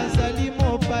nanga azali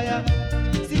mopaya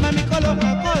sima mikolo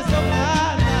akozonga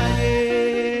na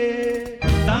ye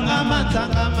tanga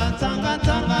matanga matanga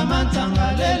tanga matanga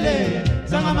lele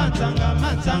tanga matanga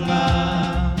matanga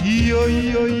iyo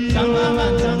iyo iyo tanga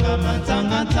matanga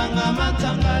matanga tanga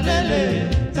matanga lele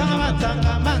tanga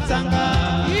matanga matanga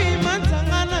i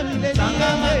matanga na milele tanga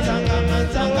matanga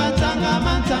matanga tanga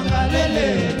matanga lele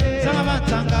tanga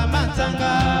matanga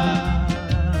matanga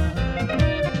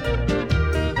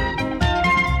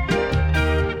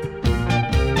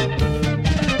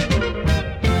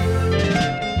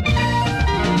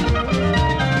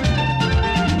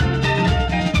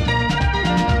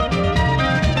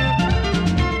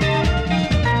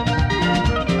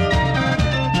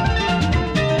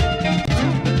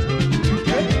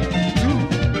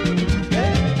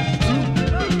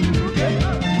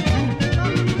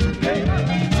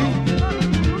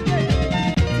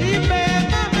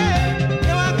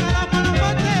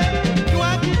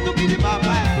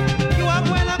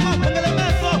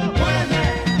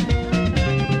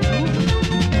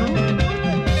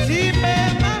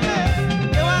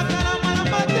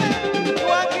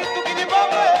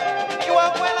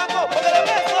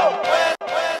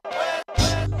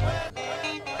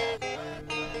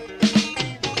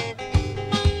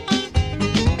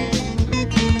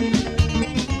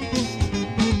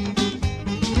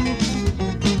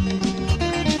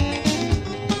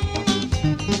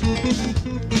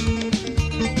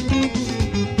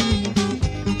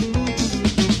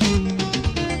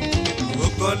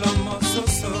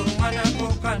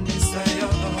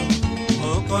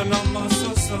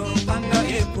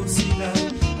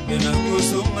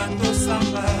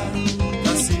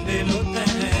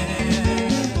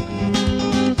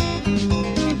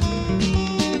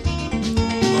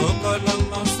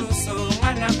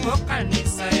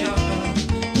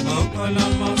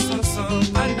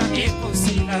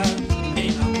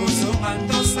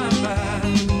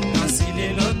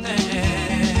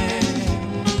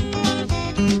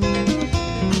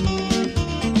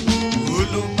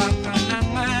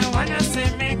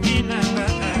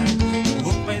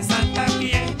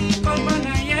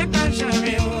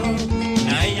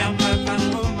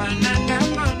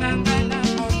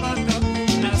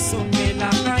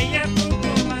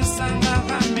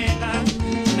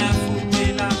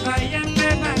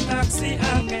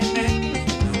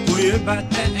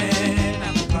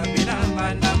nakokabela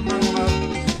mbanda mbango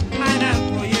mana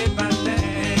koyeba te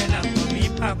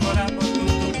nakomipakola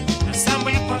botutu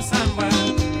nasambwe kosambwa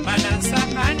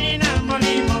banansakani na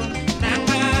molimo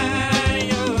nanga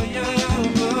yoyo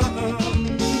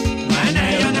mana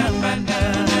yo na mbanda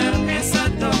pesa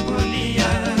tokolia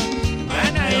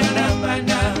mana yo na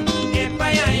mbanda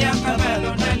epaya ya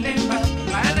kabalo na lemba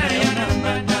mana yo na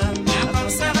mbanda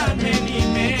nakosala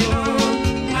menimeo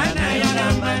mana yo na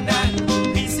mbanda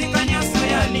bisika nyonso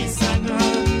ya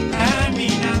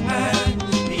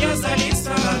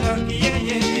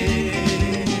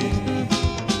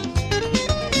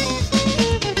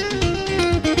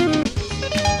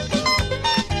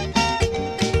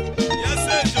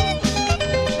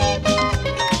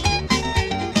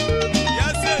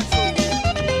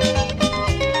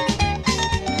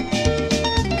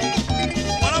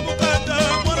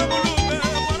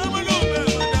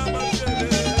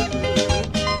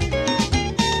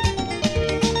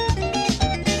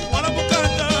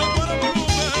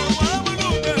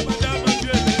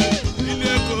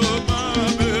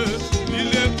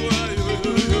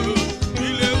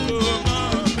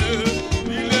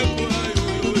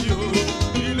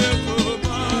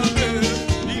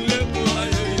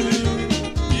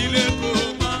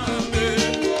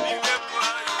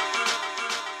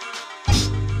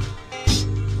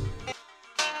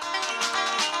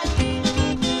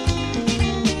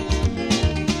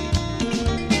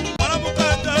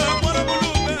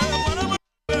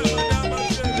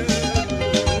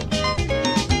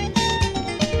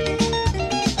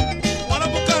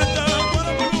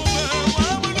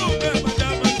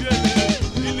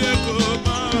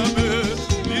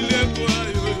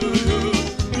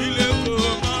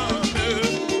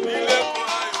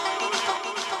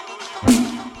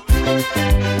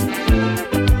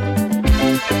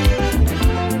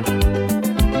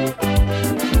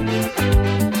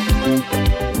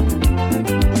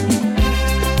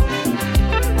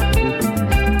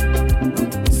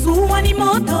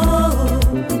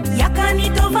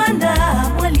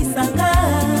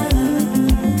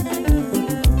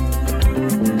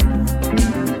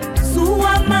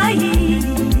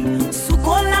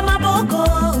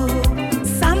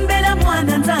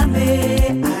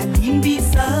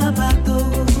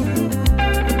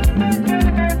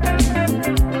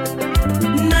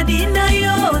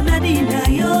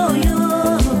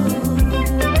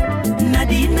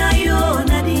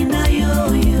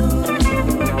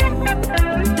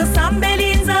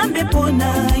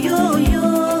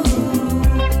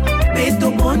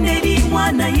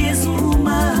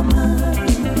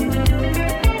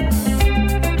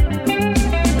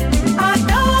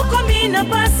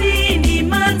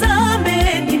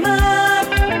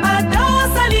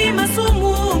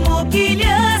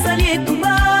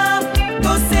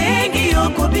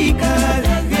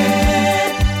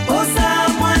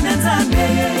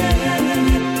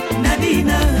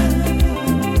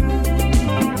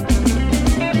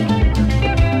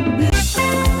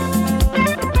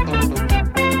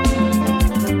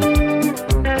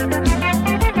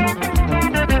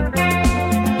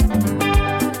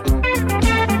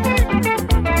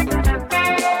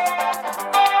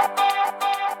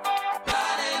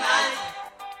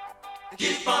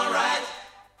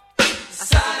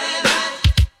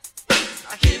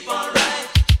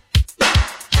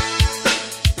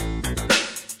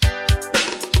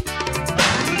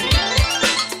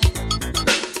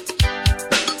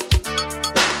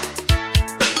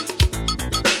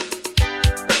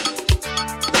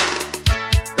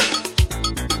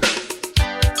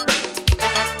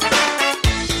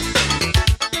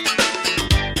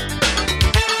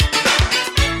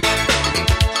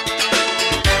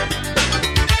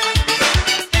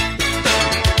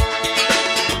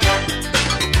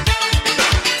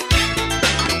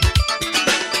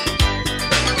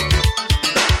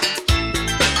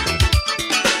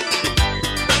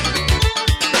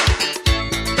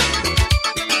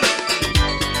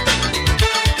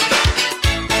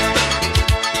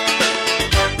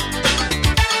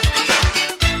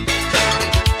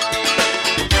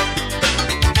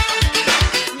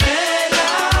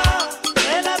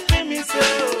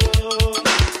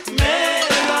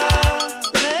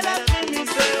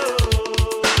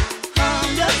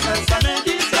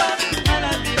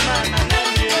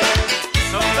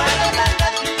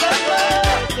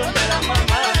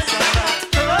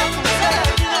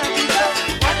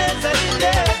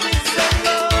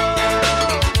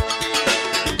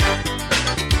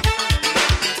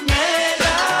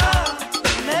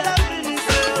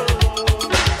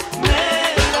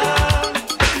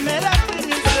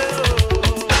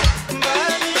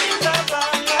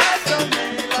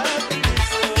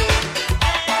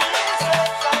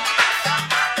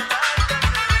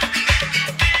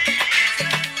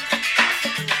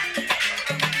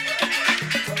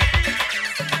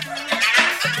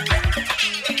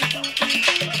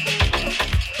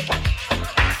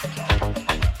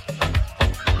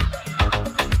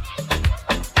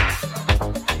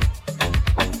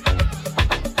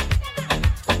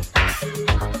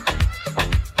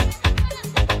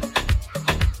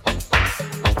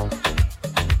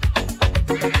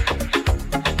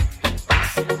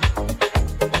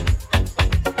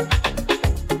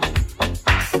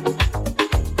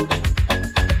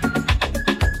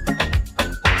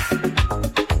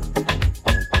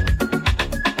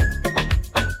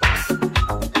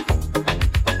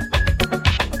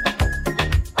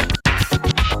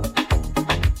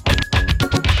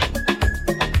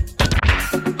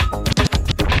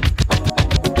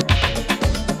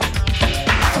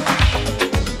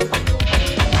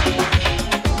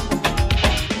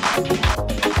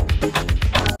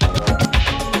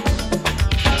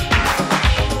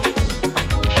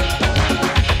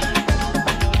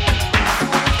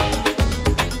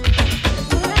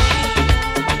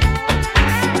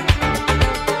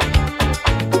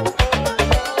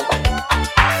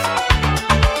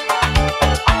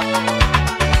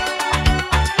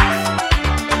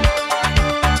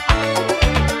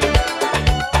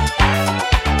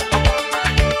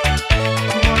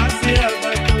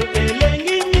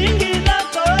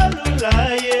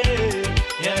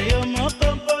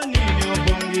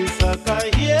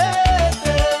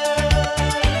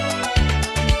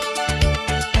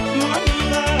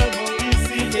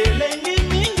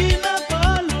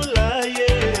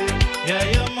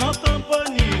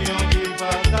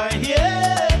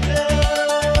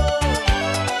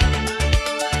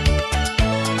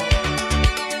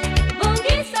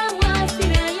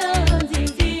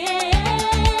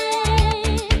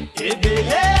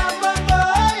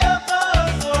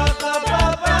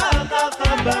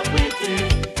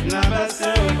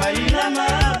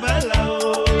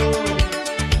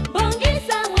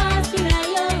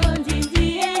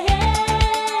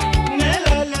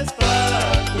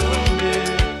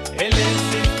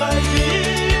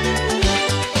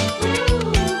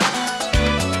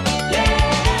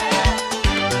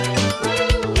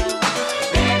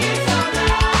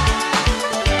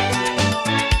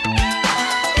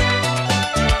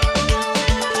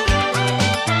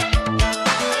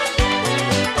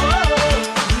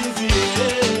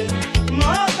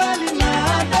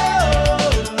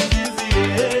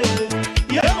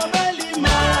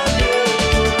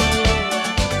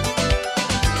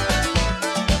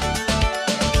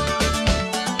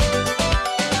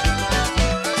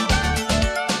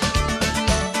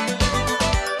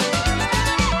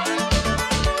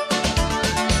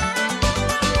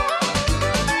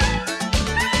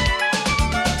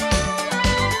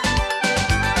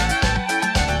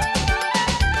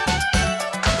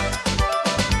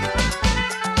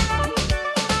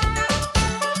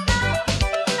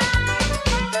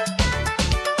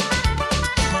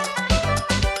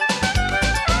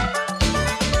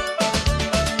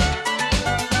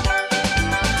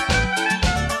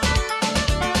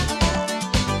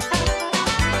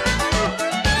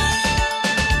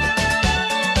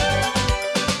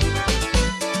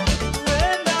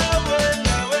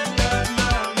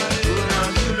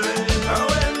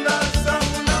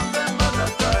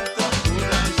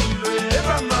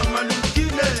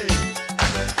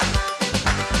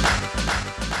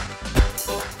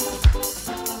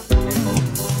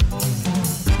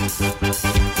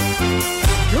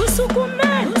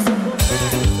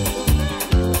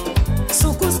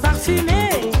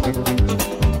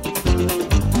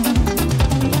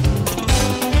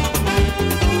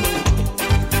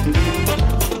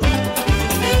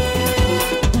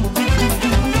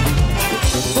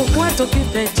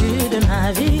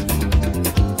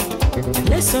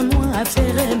Laisse-moi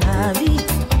affairer ma vie.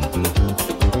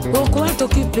 Pourquoi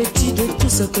t'occupes-tu de tout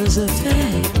ce que je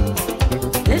fais?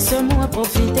 Laisse-moi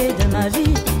profiter de ma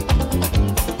vie.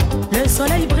 Le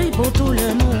soleil brille pour tout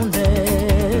le monde.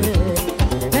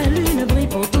 La lune brille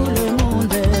pour tout le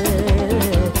monde.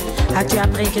 As-tu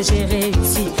appris que j'ai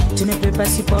réussi? Tu ne peux pas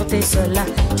supporter cela.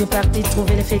 Tu es parti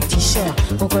trouver les féticheurs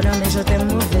pour que l'homme et je t'aime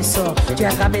mauvais sort. Tu as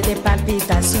attrapé des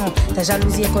palpitations. Ta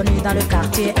jalousie est connue dans le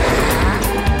quartier.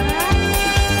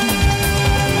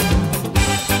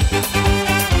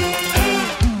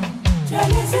 Tu as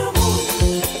les yeux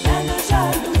rouges, plein de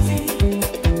jalousie.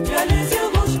 Tu as les yeux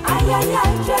rouges, aïe aïe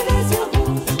aïe. Tu as les yeux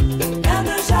rouges, plein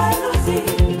de jalousie.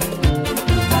 Tu ne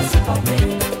peux pas supporter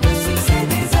le succès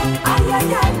des hommes. Aïe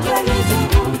aïe aïe. Tu as les yeux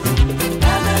rouges,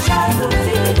 plein de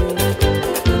jalousie.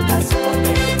 Tu ne peux pas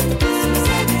supporter le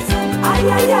succès des hommes. Aïe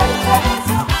aïe aïe. Tu as les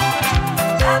yeux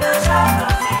rouges, plein de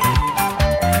jalousie.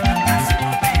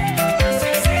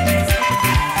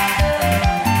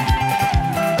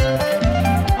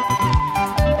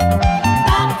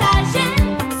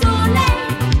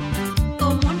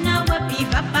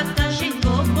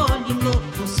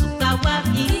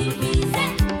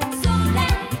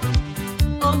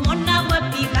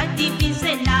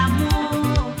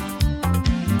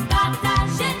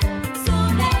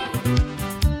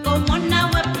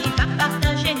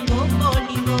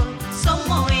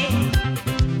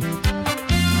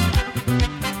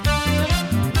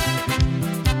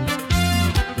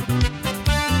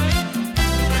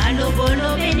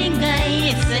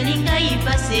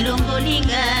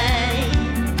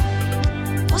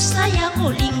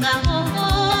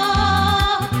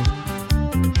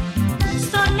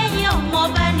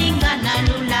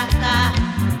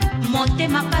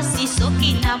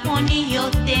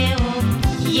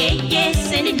 Yeye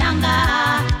selinanga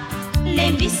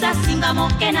lembisa singa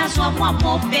moke na zwa mwa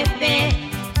mopepe.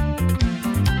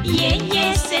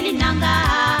 Yeye selinanga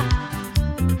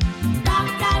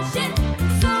partager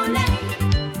soleil.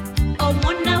 Au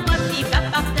mona wapi va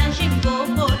partager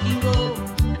gogo lingo.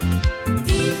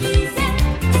 Diviser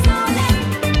soleil.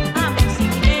 Merci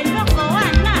les loko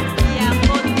wana ya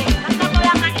kote.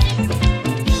 Akabola ngani.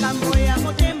 Ikambo ya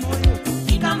mote moyo.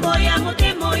 Ikambo ya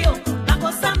mote moyo.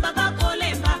 Bakosamba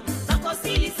bakolemba.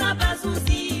 Bakosilisa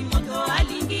bazuzi. Moto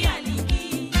alingi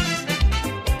alingi.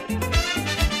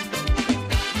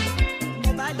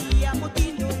 Mobali ya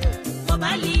motindo yo.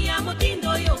 Mobali ya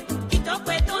motindo yo.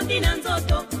 Kitoko etondi na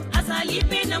nzoto. Asali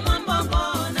pe na mwambongo.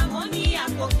 Na moni ya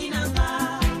kokinanga.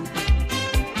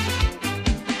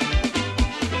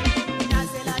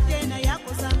 Nazela tena ya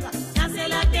kozanga.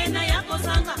 Nazela tena ya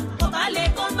kozanga. Kobale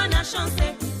koma na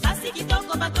chance. Basi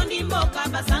kitoko batondi mboka.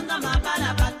 Basanga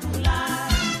mabala batula.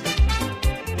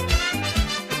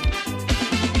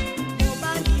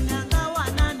 Mobali nanga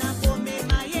wana na kome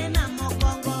maye na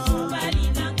mokongo. Mobali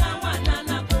nanga wana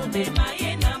na kome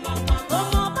maye na mokongo.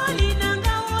 Mobali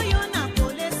nanga oyo na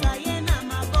kolesa ye na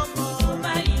maboko.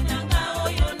 Mobali nanga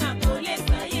oyo na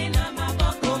kolesa ye na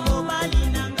maboko. Mobali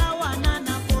nanga wana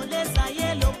na kolesa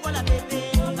ye lokola bebe.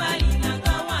 Mobali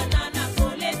nanga wana na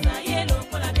kolesa ye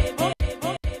lokola bebe.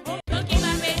 Soki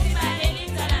bapeti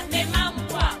balelisa la mema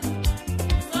mkwa.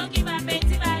 Soki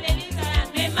bapeti balelisa la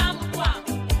mema mkwa.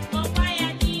 Mokwa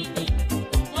ya nini?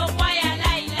 Mokwa ya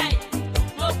lailai.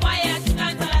 Mokwa ya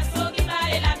tukantala soki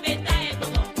balela peta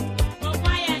ekoko.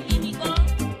 Mokwa ya nini ko?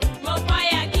 Mokwa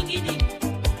ya gingidi.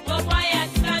 Mokwa ya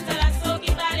tukantala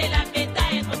soki balela peta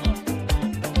ekoko.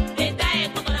 Peta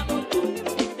ekoko na motu.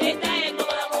 Peta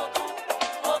ekoko na motu.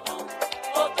 Motu.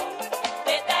 Motu.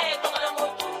 Peta ekoko na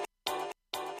motu.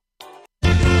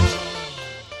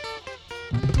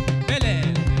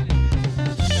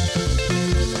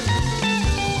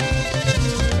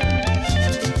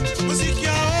 Musique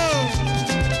yao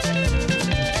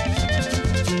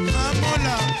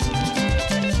Mamola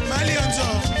Malionzo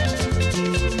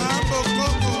Mambo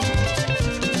Coco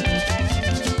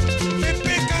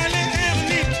Pepe Kallé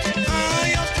Ernie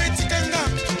Ayo Petit Kanga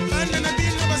Banda na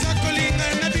bina Zaiko Langa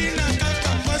Langa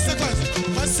Kaka Kwasa kwasa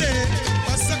Kwase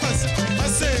Kwasa kwasa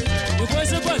Kwase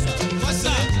Kwasa kwasa Kwasa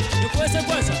Kwasa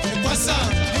kwasa Kwasa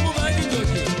Mubadi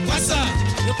ndoke Kwasa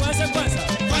Kwasa kwasa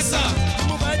Kwasa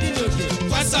Mubadi ndoke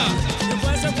Kwasa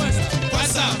Kwasa kwasa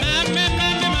Kwasa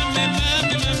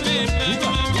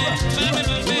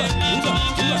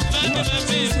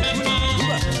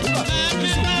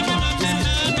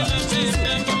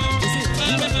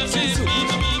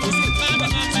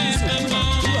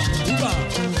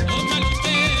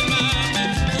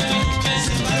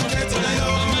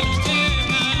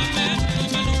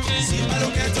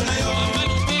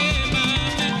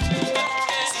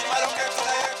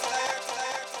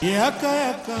Yaka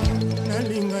yaka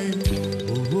nalinga yo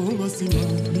Ubungo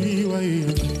simaliwa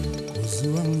yo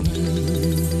Kuzua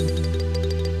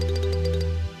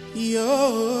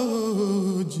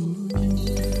yo jinu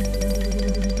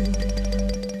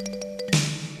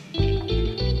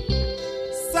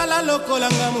Sala loko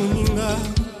langa muninga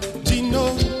Jino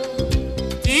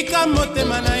Ika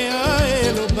motema na yo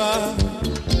eloba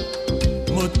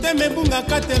Moteme bunga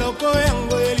kate loko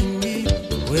yango elingi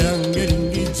Oyanga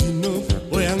elingi jino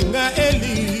Oyanga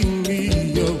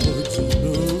elingi yogo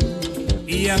jino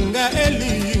Yanga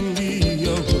elingi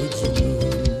yogo jino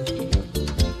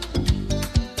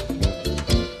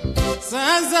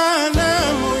Sazana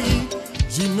moi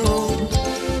jino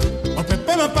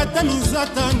Opepe mapata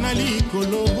mizata na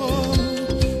likolo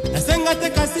Nasenga te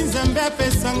kasi nzambe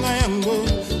apesanga yango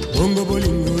Bongo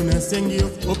bolingo nasengi yo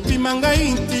Opimanga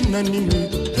inti na nini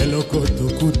Eloko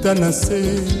tokuta na se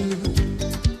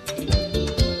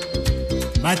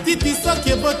Matiti soki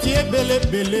eboti ebele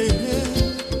bele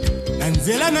Na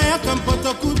nzela na yaka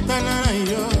mpoto kutana na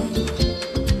yo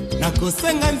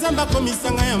Nakosenga nzamba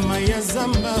komisanga ya maya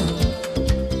zamba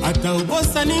Ata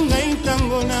ubosani ngai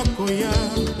ntango nakoya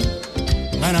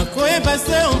Nga nakoyeba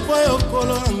se ompo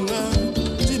yokolo nanga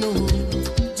Jino,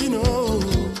 Jino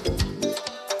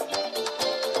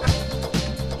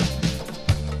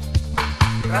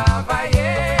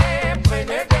Travaillez,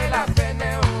 prenez de la peine,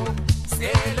 oh.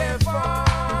 C'est le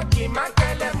fond qui manque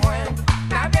le moins.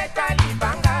 Na beta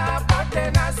libanga, pote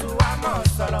na suwa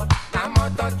mosolo. Na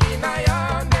moto kina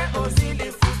yone, ozili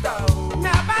futa, oh.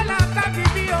 Na balaka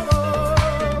bibi,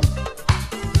 oh.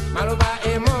 Maloba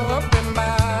emo pemba.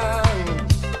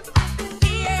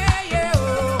 Yeah, yeah,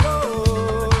 oh,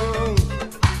 oh.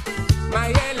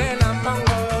 Mayele na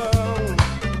mango.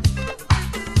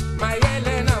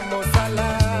 Mayele na mosala.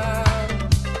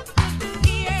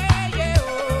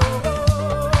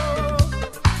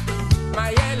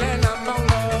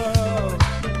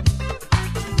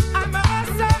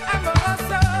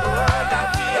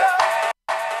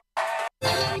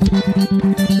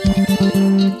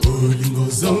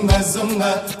 zonga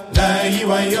zonga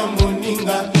naiwa yo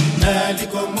moninga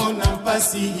nalikomona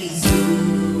mpasi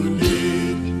izole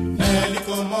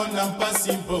nalikomona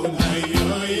mpasi mpona yo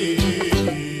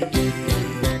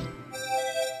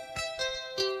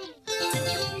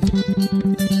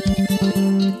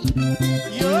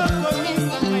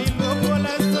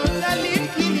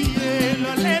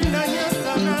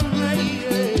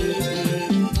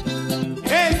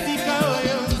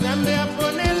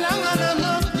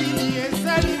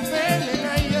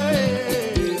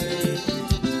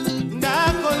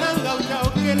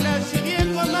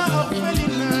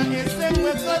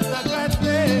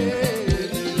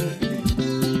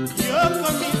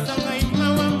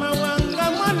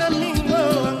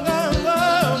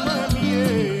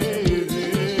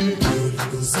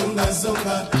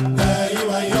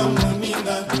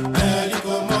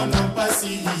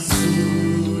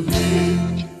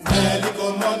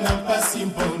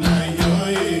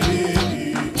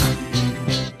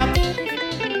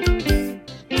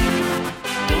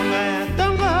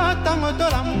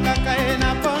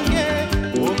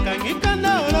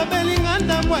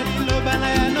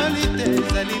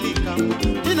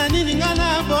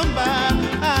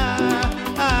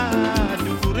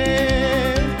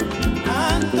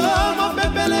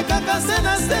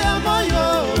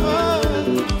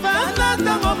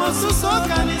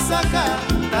Kanisaka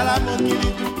tala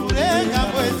mokili tukure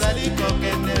ngambo ezali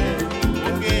kokende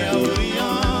oke ya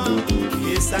Orient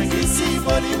esangisi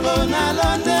bolingo na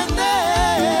londende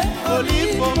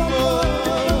olipombo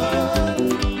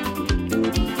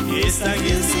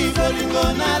esangisi bolingo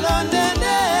na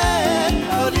londende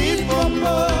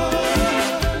olipombo.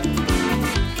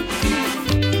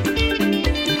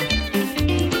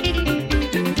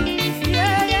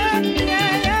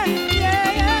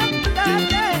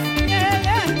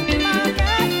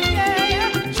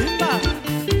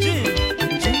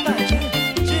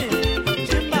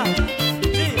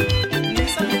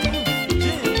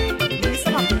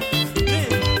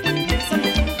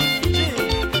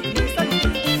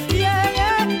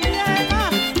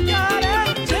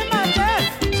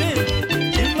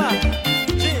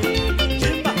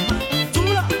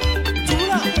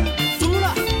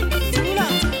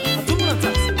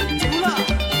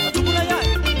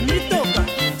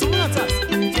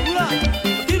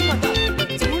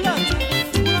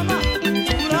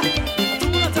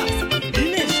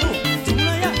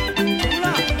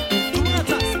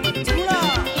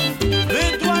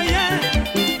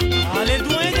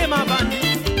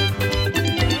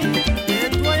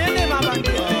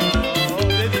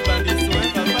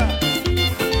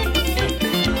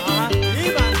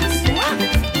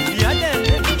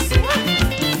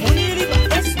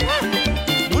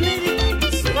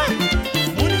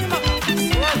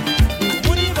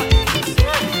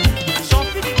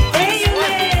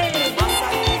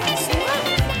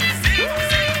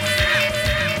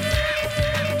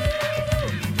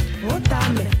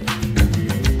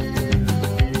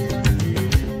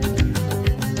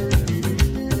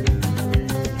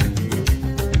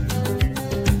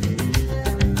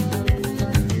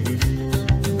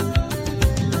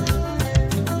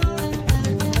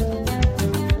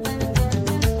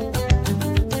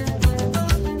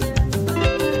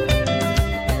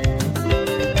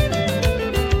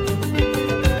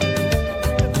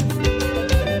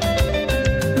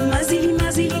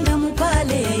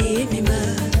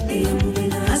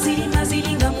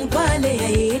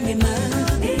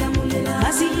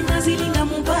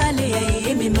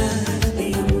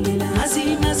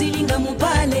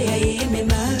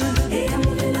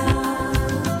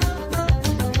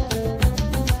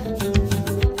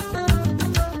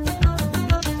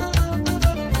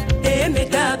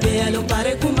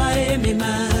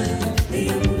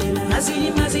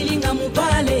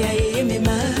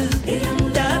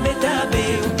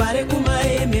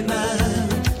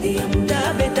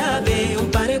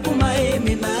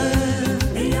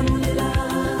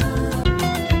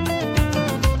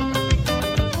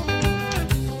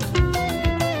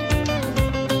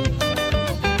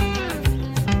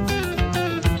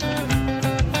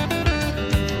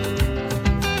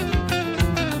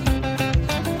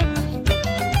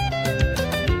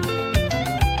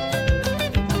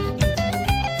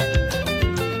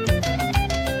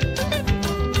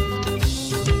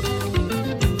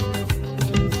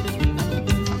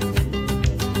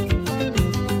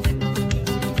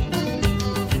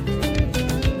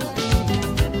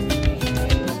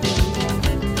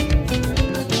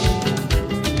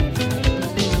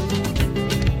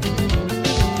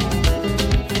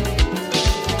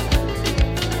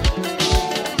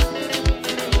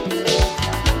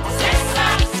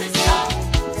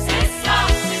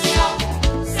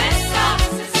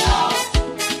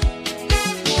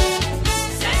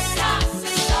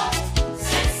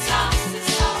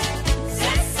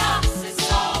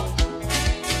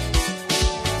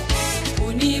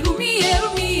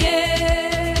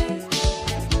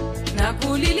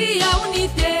 kulilia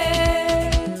unite,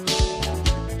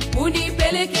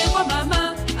 unipeleke kwa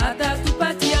mama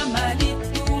atatupatia mali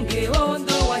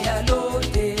tungeondoa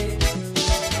yalote.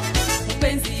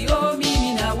 Mpenzi yo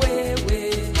mimi na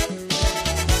wewe,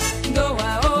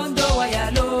 ndoa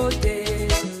yalote.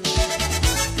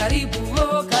 Karibu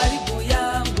oh karibu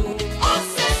yangu,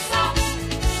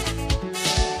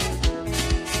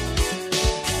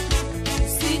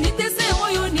 usinitese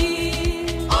moyoni,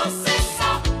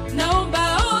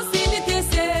 naomba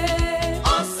usinitese,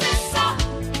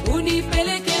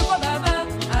 unipeleke kwa baba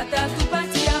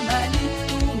atatupatia mali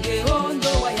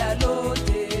tungeondoa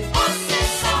yalote.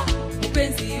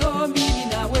 Mpenzi yo mimi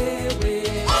na wewe,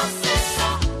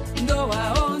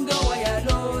 ndoa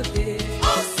yalote.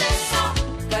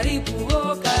 Karibu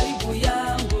oh karibu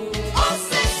yangu,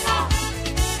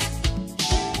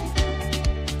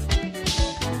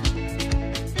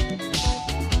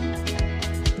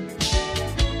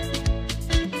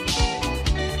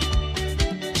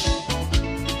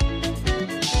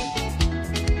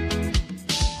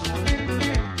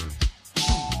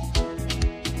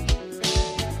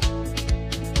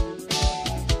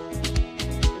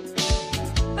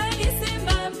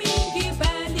 balisema mingi,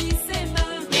 balisema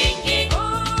mingi,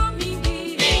 oh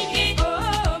mingi,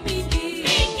 oh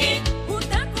mingi,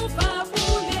 utakufa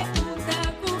bule,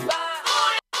 utakufa.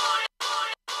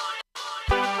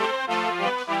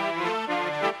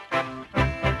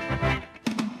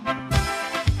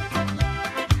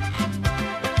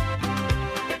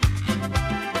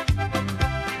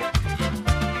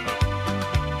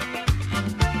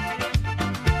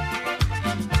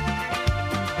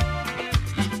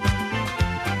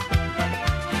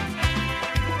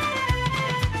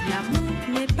 L'amour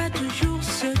n'est pas toujours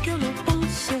ce que l'on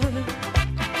pense,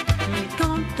 mais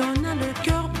quand on a le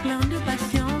cœur plein de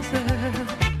patience,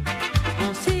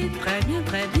 on sait très bien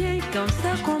quand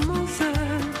ça commence,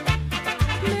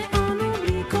 mais on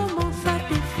oublie comment ça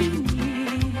peut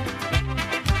finir.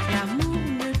 L'amour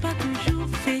n'est pas toujours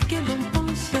ce que l'on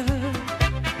pense,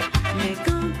 mais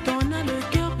quand on a le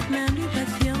cœur plein de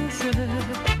patience,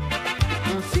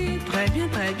 on sait très bien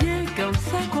quand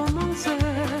ça commence.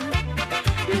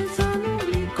 Mais on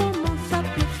oublie comment ça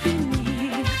peut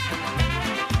finir.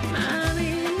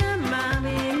 Marina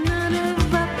ne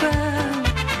va pas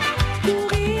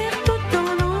courir tout au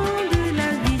long de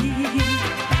la vie.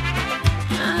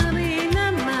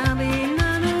 Marina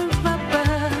ne va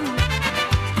pas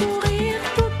courir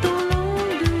tout au long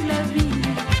de la vie.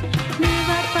 Ne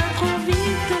va pas trop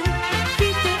vite,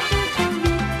 trop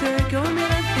vite, comme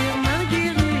la terre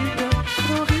Marguerite,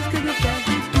 on risque de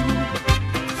perdre tout.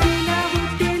 Si la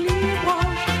route est libre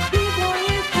et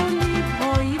trop libre,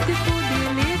 il te faut de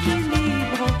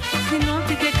l'équilibre, sinon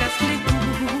tu te casses les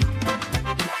coups.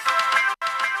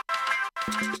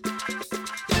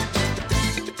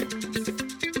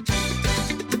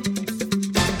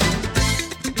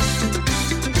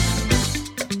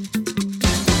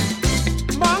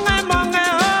 Monge monge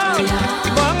oh,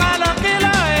 monga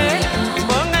lokilo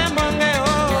monge monge oh.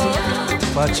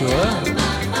 Pacho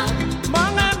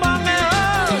monge monge oh,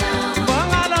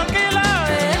 monga lokilo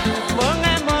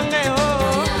monge monge oh.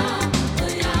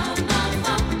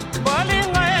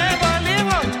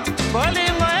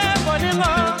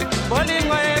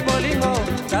 Bolingo bolingo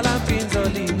tala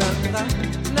pinzoli nanga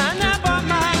nana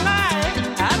bomanga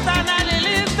atana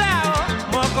lilita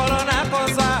mokolo na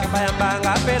kosa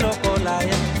bayambanga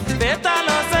pelokolaya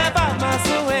betalo seba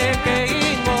masueke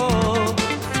ingo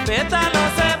betalo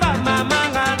seba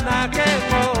mamanga na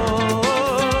keko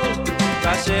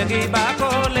basheri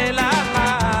bakolelanga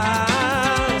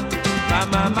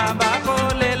bamama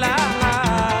bakolelanga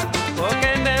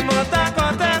kokende motako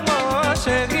tengo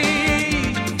sheri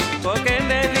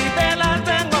kokende libela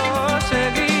tengo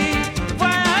sheri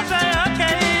voyage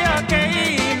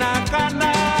okay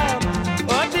nakana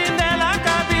otindela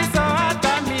kabiso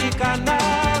atamikana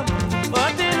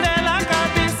otindela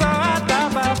kabiso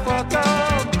atabafoto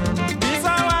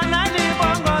biso wana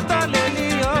libongo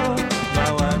tolelio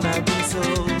mawana biso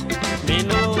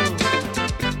mino.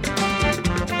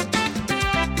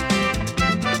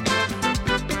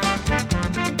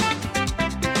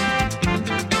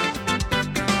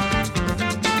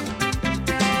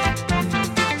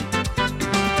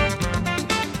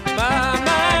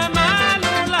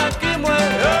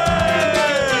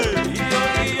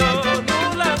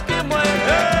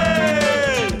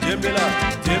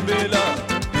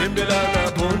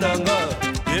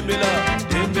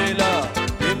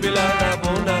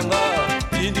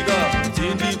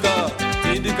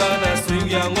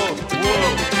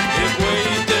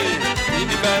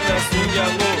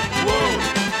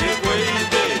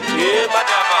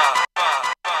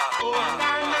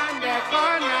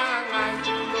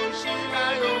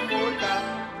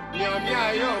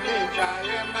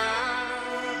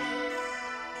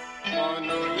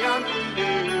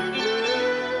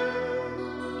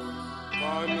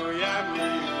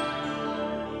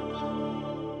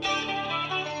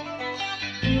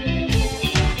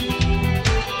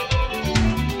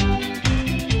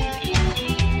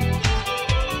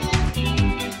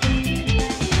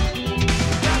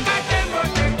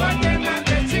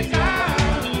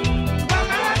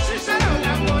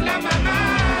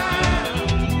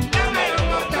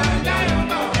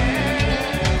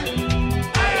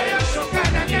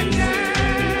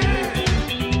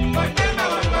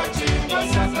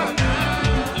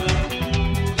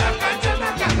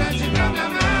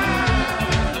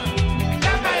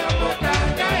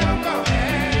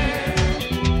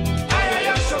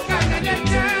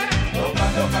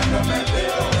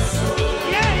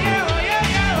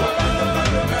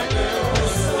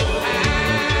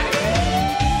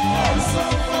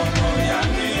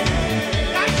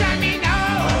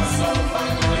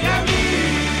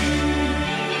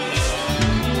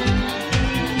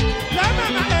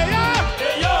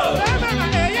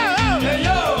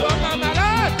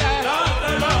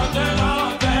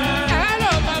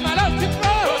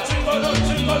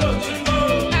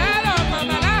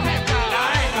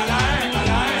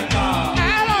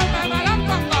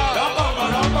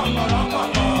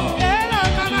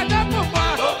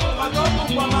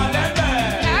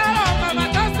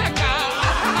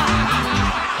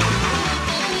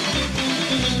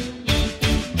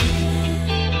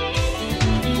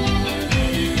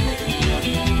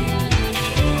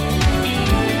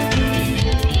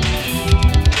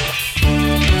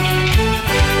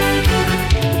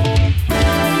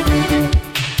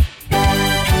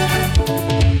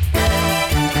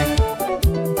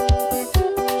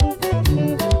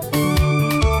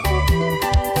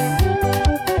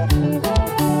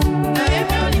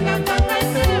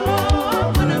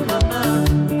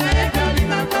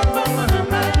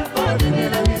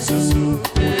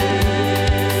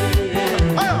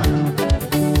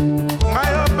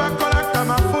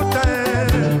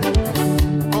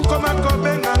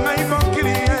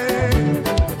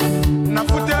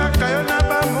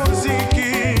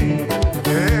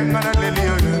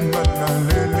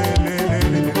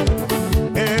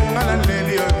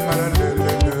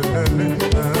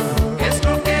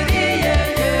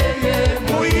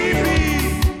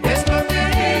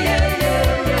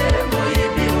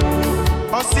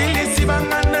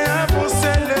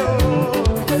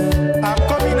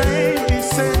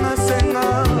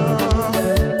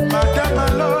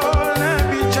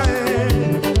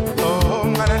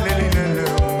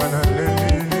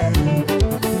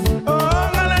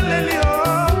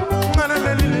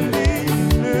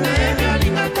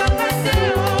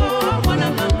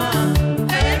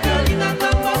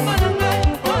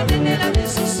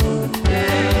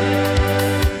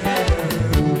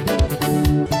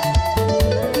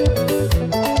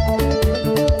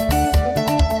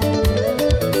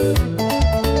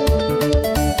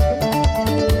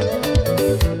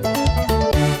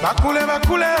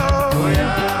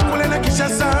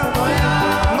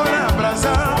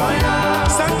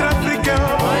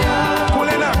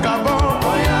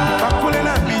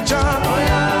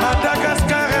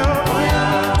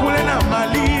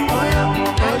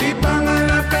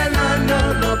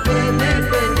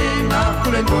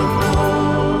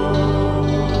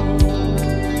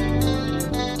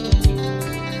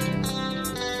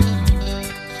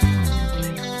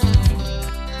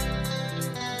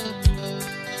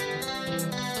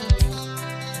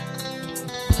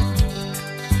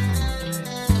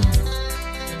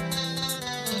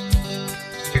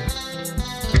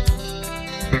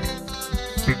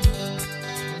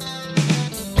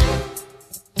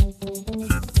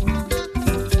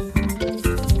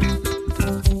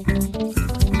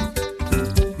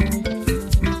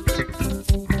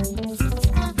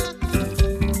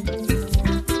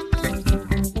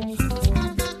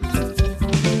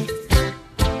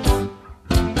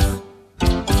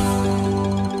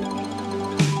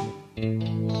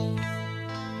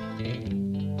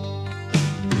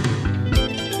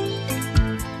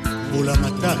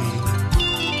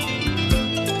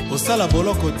 osala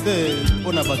boloko te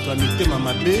mpona bato ya mitema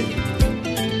mabe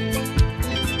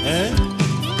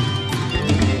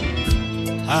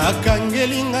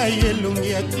akangeli ngai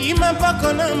elongi atima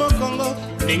mpako na mokongo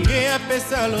ndenge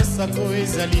apesa losako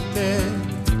ezali te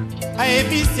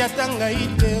ayebisi ata ngai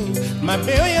te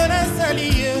mabe oyo nasali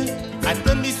ye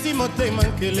atondisi motema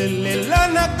nkele lelo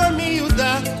nakomi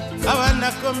yuda awa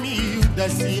nakomi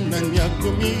yudasi nani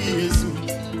akomi yesu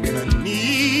nani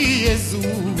yesu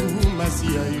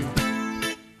masiya yo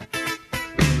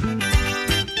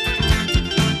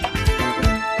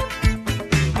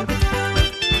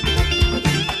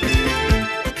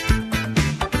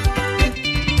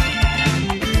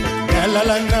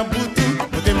nalala na butu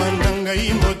motema na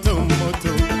ngai moto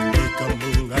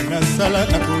ekambunga nasala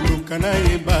nakoluka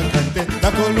nayebaka te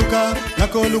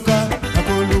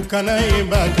nakoluka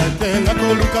nayebaka te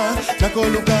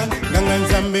nakoluka nganga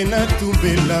nzambe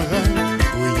natubelara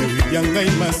oyo ya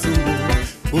ngai masumu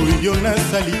oyo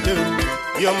nasali te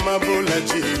yo mabola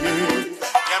jeye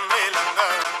yamelanga.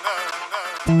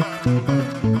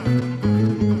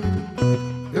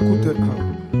 Écoutez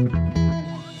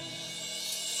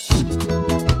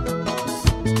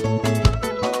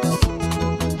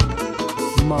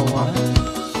Mawa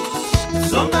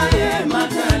Zonga ye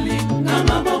magali na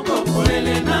maboko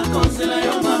polele na konsela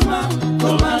yo mama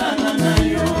komalana na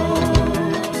yo.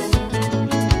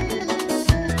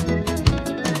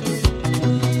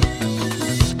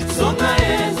 Zonga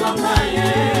ye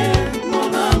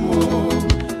mon amour,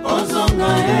 oh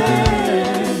zonga ye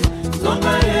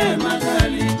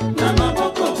magali na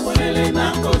maboko polele na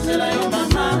konsela yo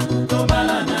mama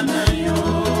komalana na yo.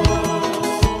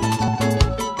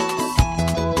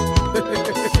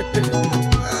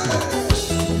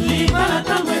 Libala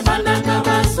tango ebandaka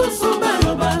basusu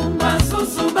baloba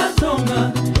basusu batonga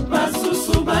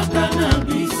basusu bakana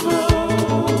biso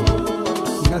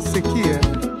naseki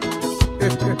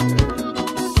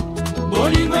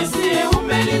bolingo esi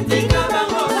eumeli tika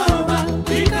bango baloba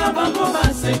tika bango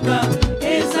baseka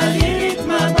ezali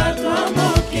ritme bato ya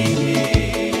mokili.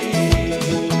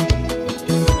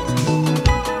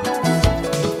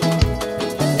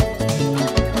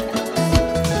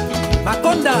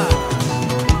 Makonda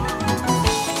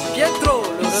Pietro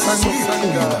le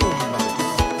Sanga.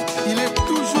 Il est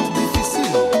toujours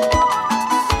difficile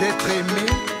d'être aimé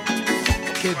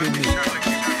que d'aimer.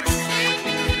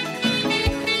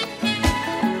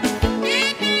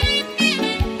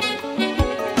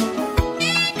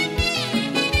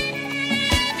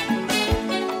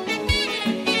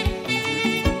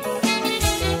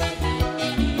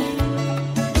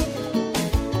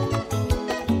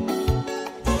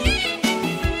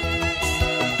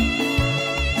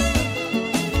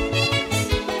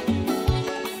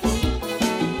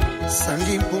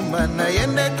 sangi mpumba na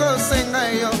yende kosenga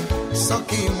yo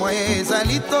soki moye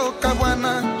ezali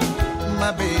tokabwana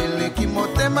mabeleki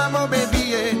motema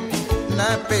mobebi ye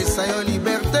napesa yo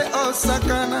liberte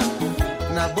osakana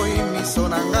naboyi miso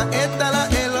nanga etala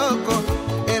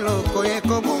eloko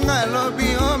ekobunga lobi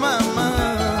o mama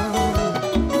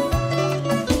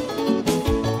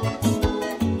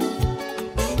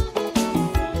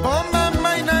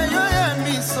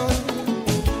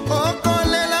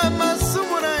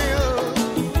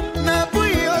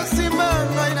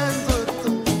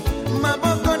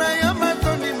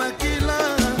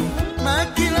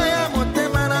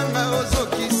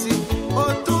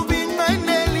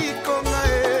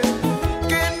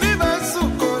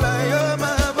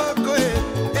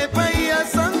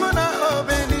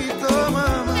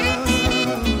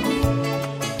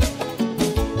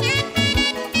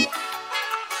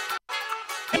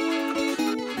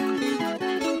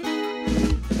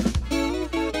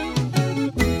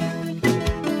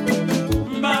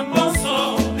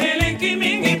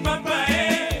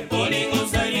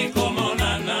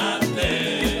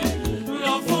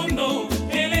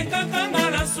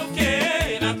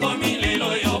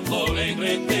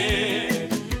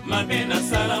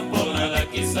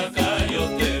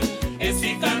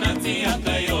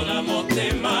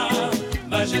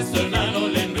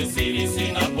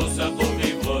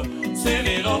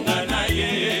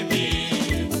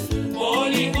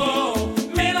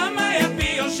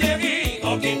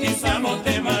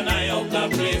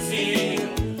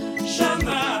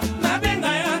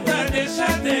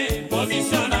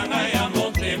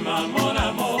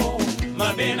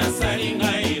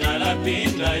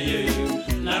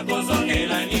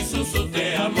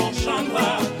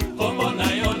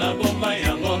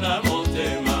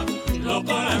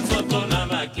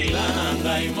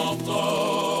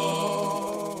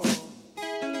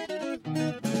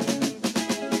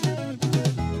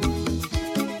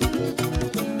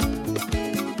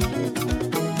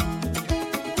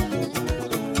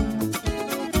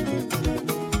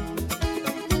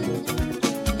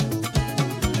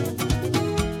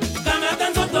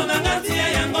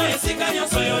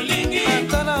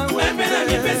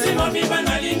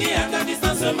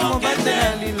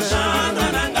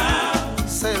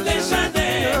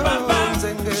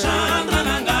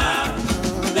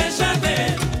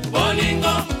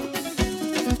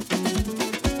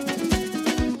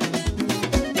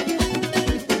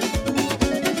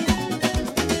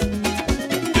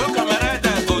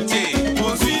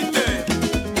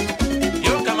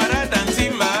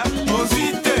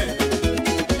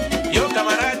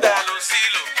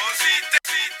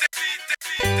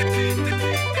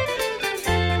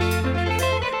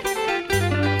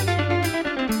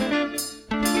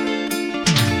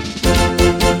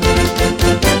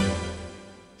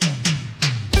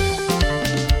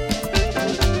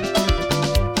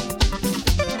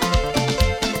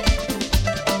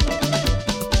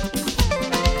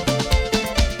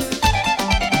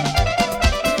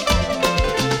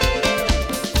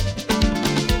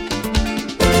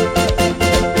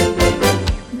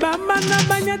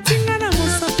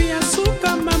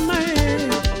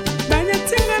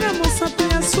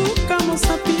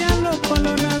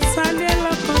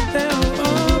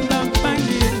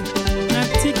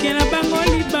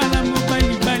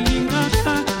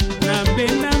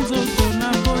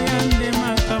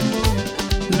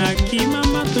nakima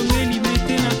matongeli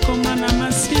mete nakoma na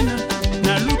masina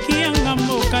naluki yanga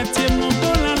mboka tie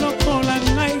mobola lokola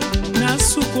ngai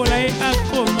nasukola ye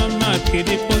akoma make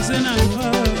depose na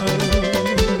nga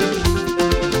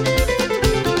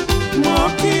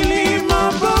mokili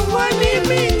mabongwani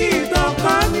mingi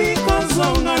tokomi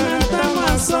kozonga na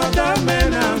masoda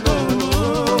menango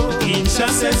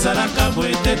Kinshasa ezalaka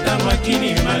boye te ntango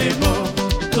akini malebo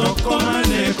tokoma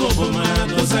nde koboma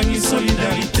tozangi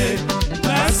solidarité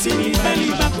basi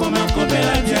mibali bakoma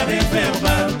kobela diare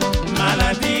verbal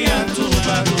maladi ya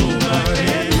tubatuba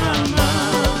e mama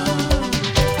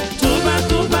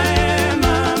tubatuba e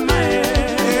mama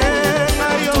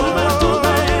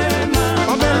tubatuba e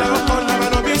mama obela okona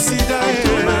balobisida e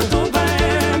tubatuba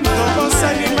e mama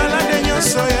tobosani malade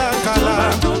nyonso ya kala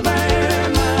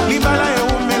libala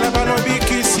eumela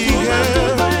balobikisi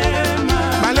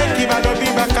baleki balobi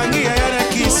bakangi ya na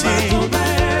kisi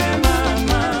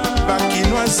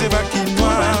bakinoise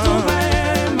bakinois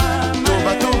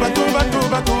tuba tuba tuba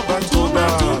tuba tuba tuba tuba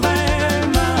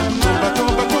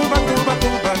tuba tuba tuba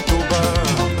tuba tuba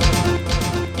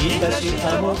Itachi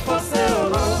amour forcé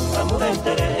amour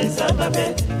intérêt ezababe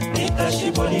Itachi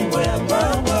bolingo ya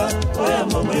mama oya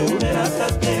momo eumela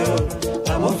kateo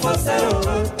amour forcé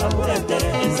amour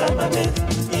intérêt ezababe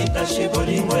Itachi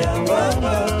bolingo ya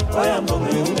mama oya momo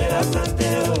eumela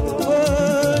kateo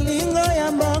bolingo ya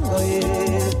mbongo ye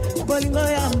bolingo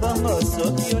ya mbongo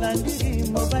soki olandi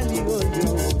mobali oyo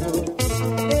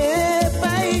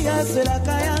epai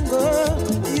azelaka yango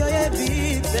yo yebi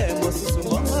te mosusu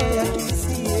mbongo ya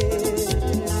kisi ye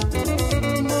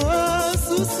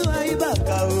mosusu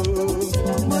ayibaka o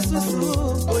mosusu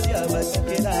olia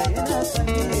batikela ye na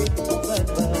sangi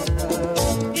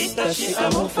Itachi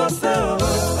amour forcé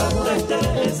amour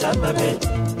intérêt ezababe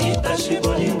Itachi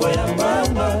bolingo ya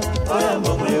mama oya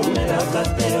mbongo eumelaka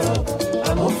te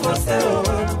amour forcé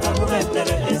amour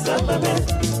intérêt ezababe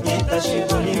Itachi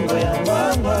bolingo ya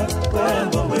mama oya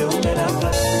mbongo eumelaka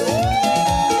te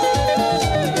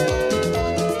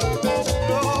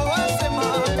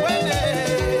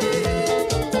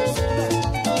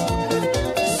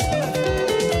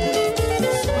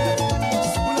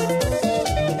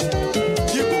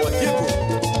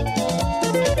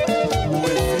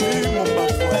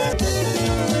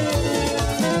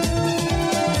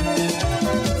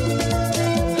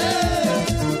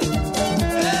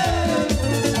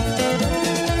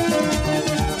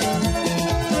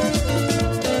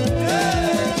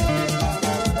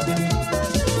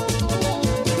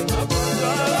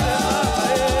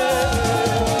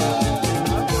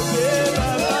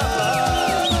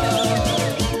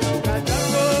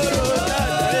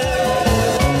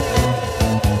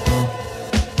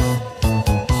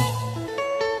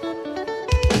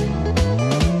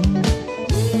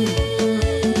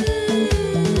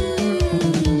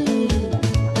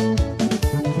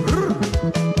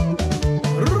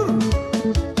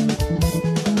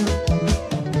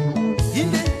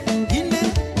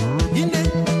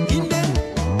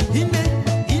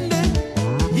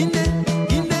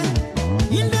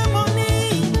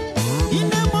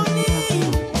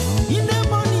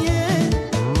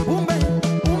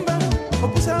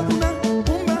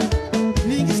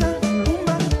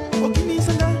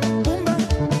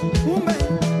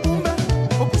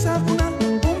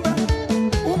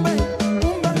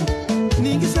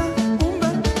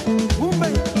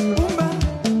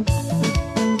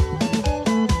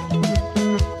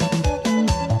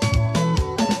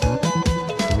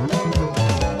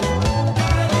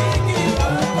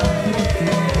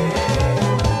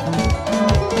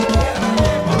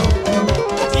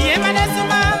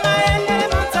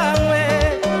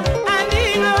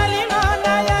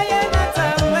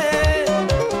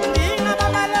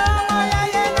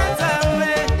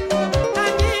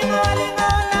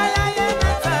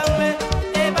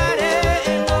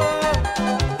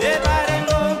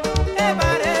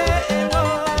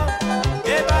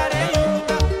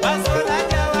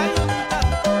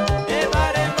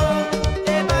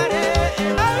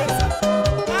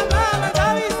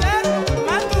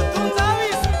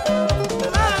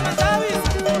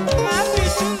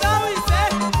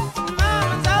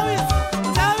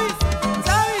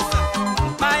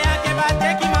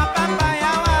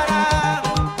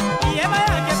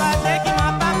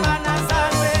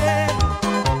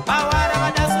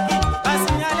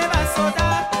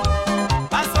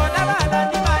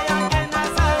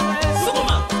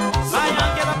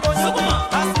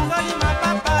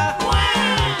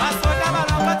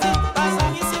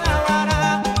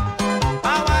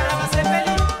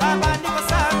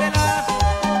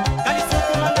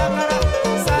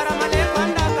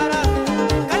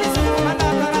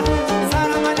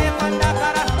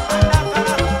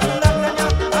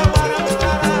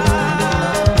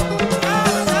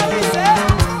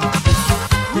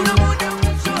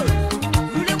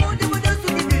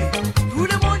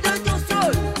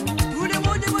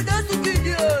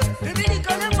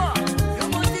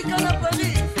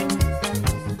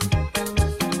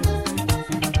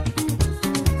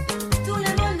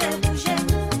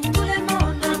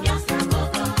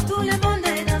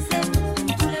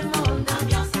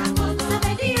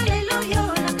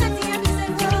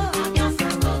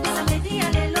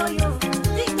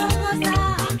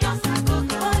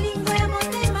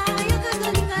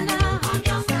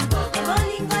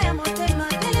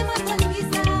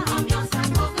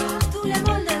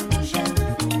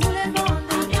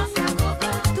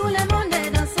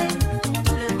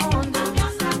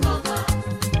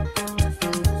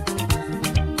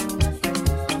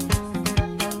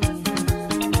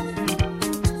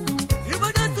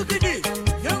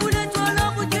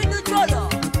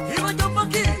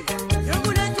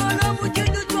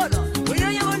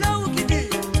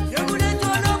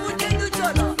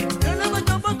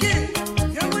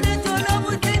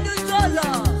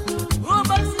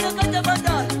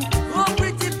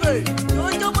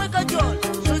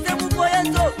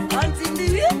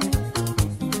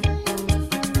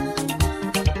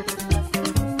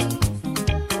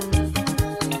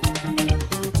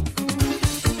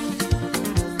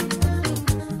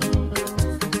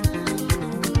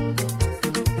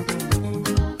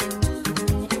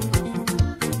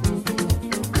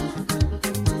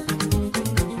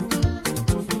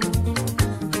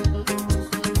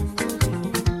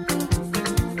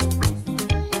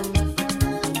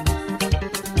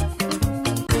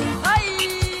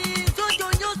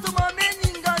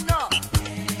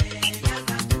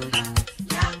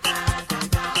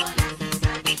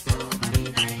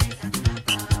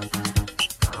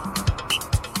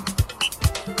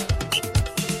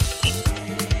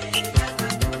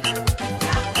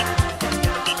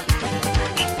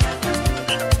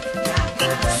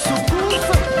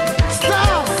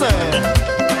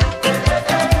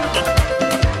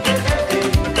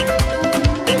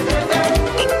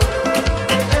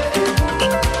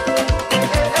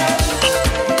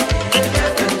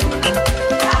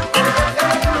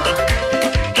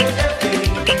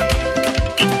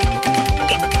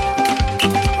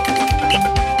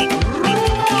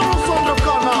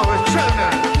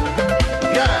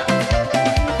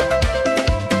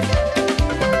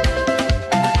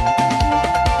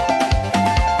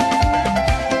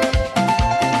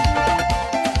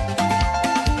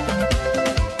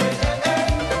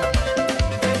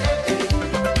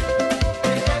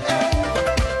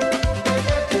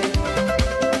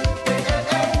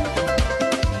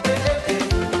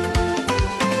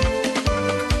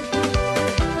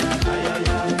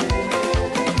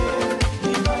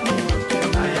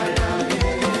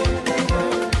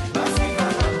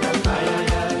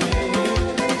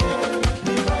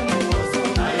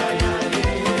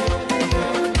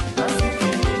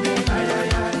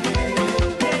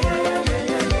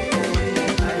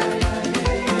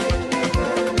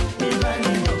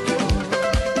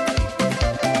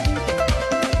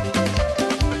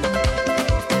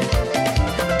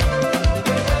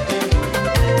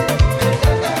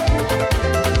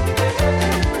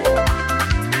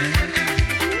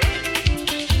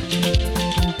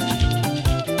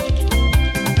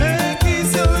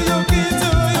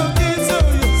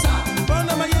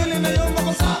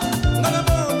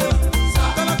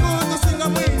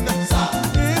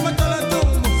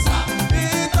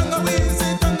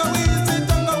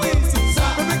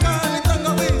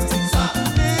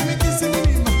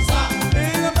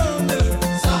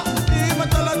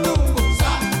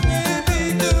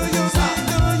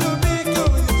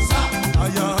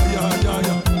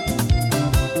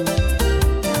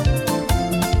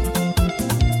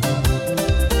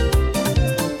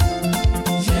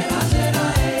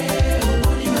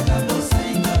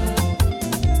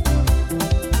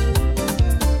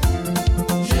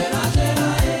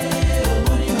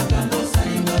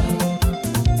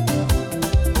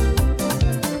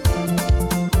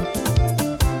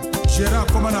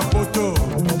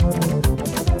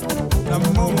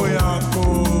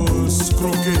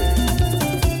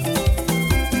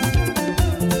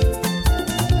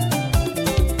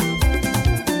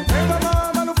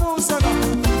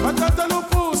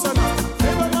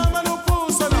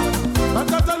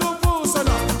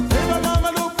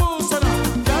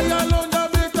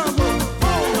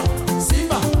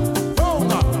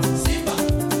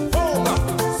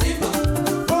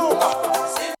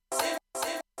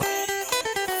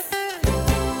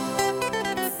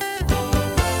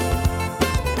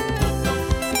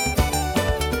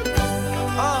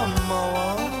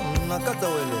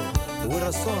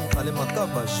Jason Ale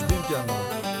Makabash Bimpiano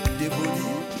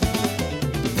Deboli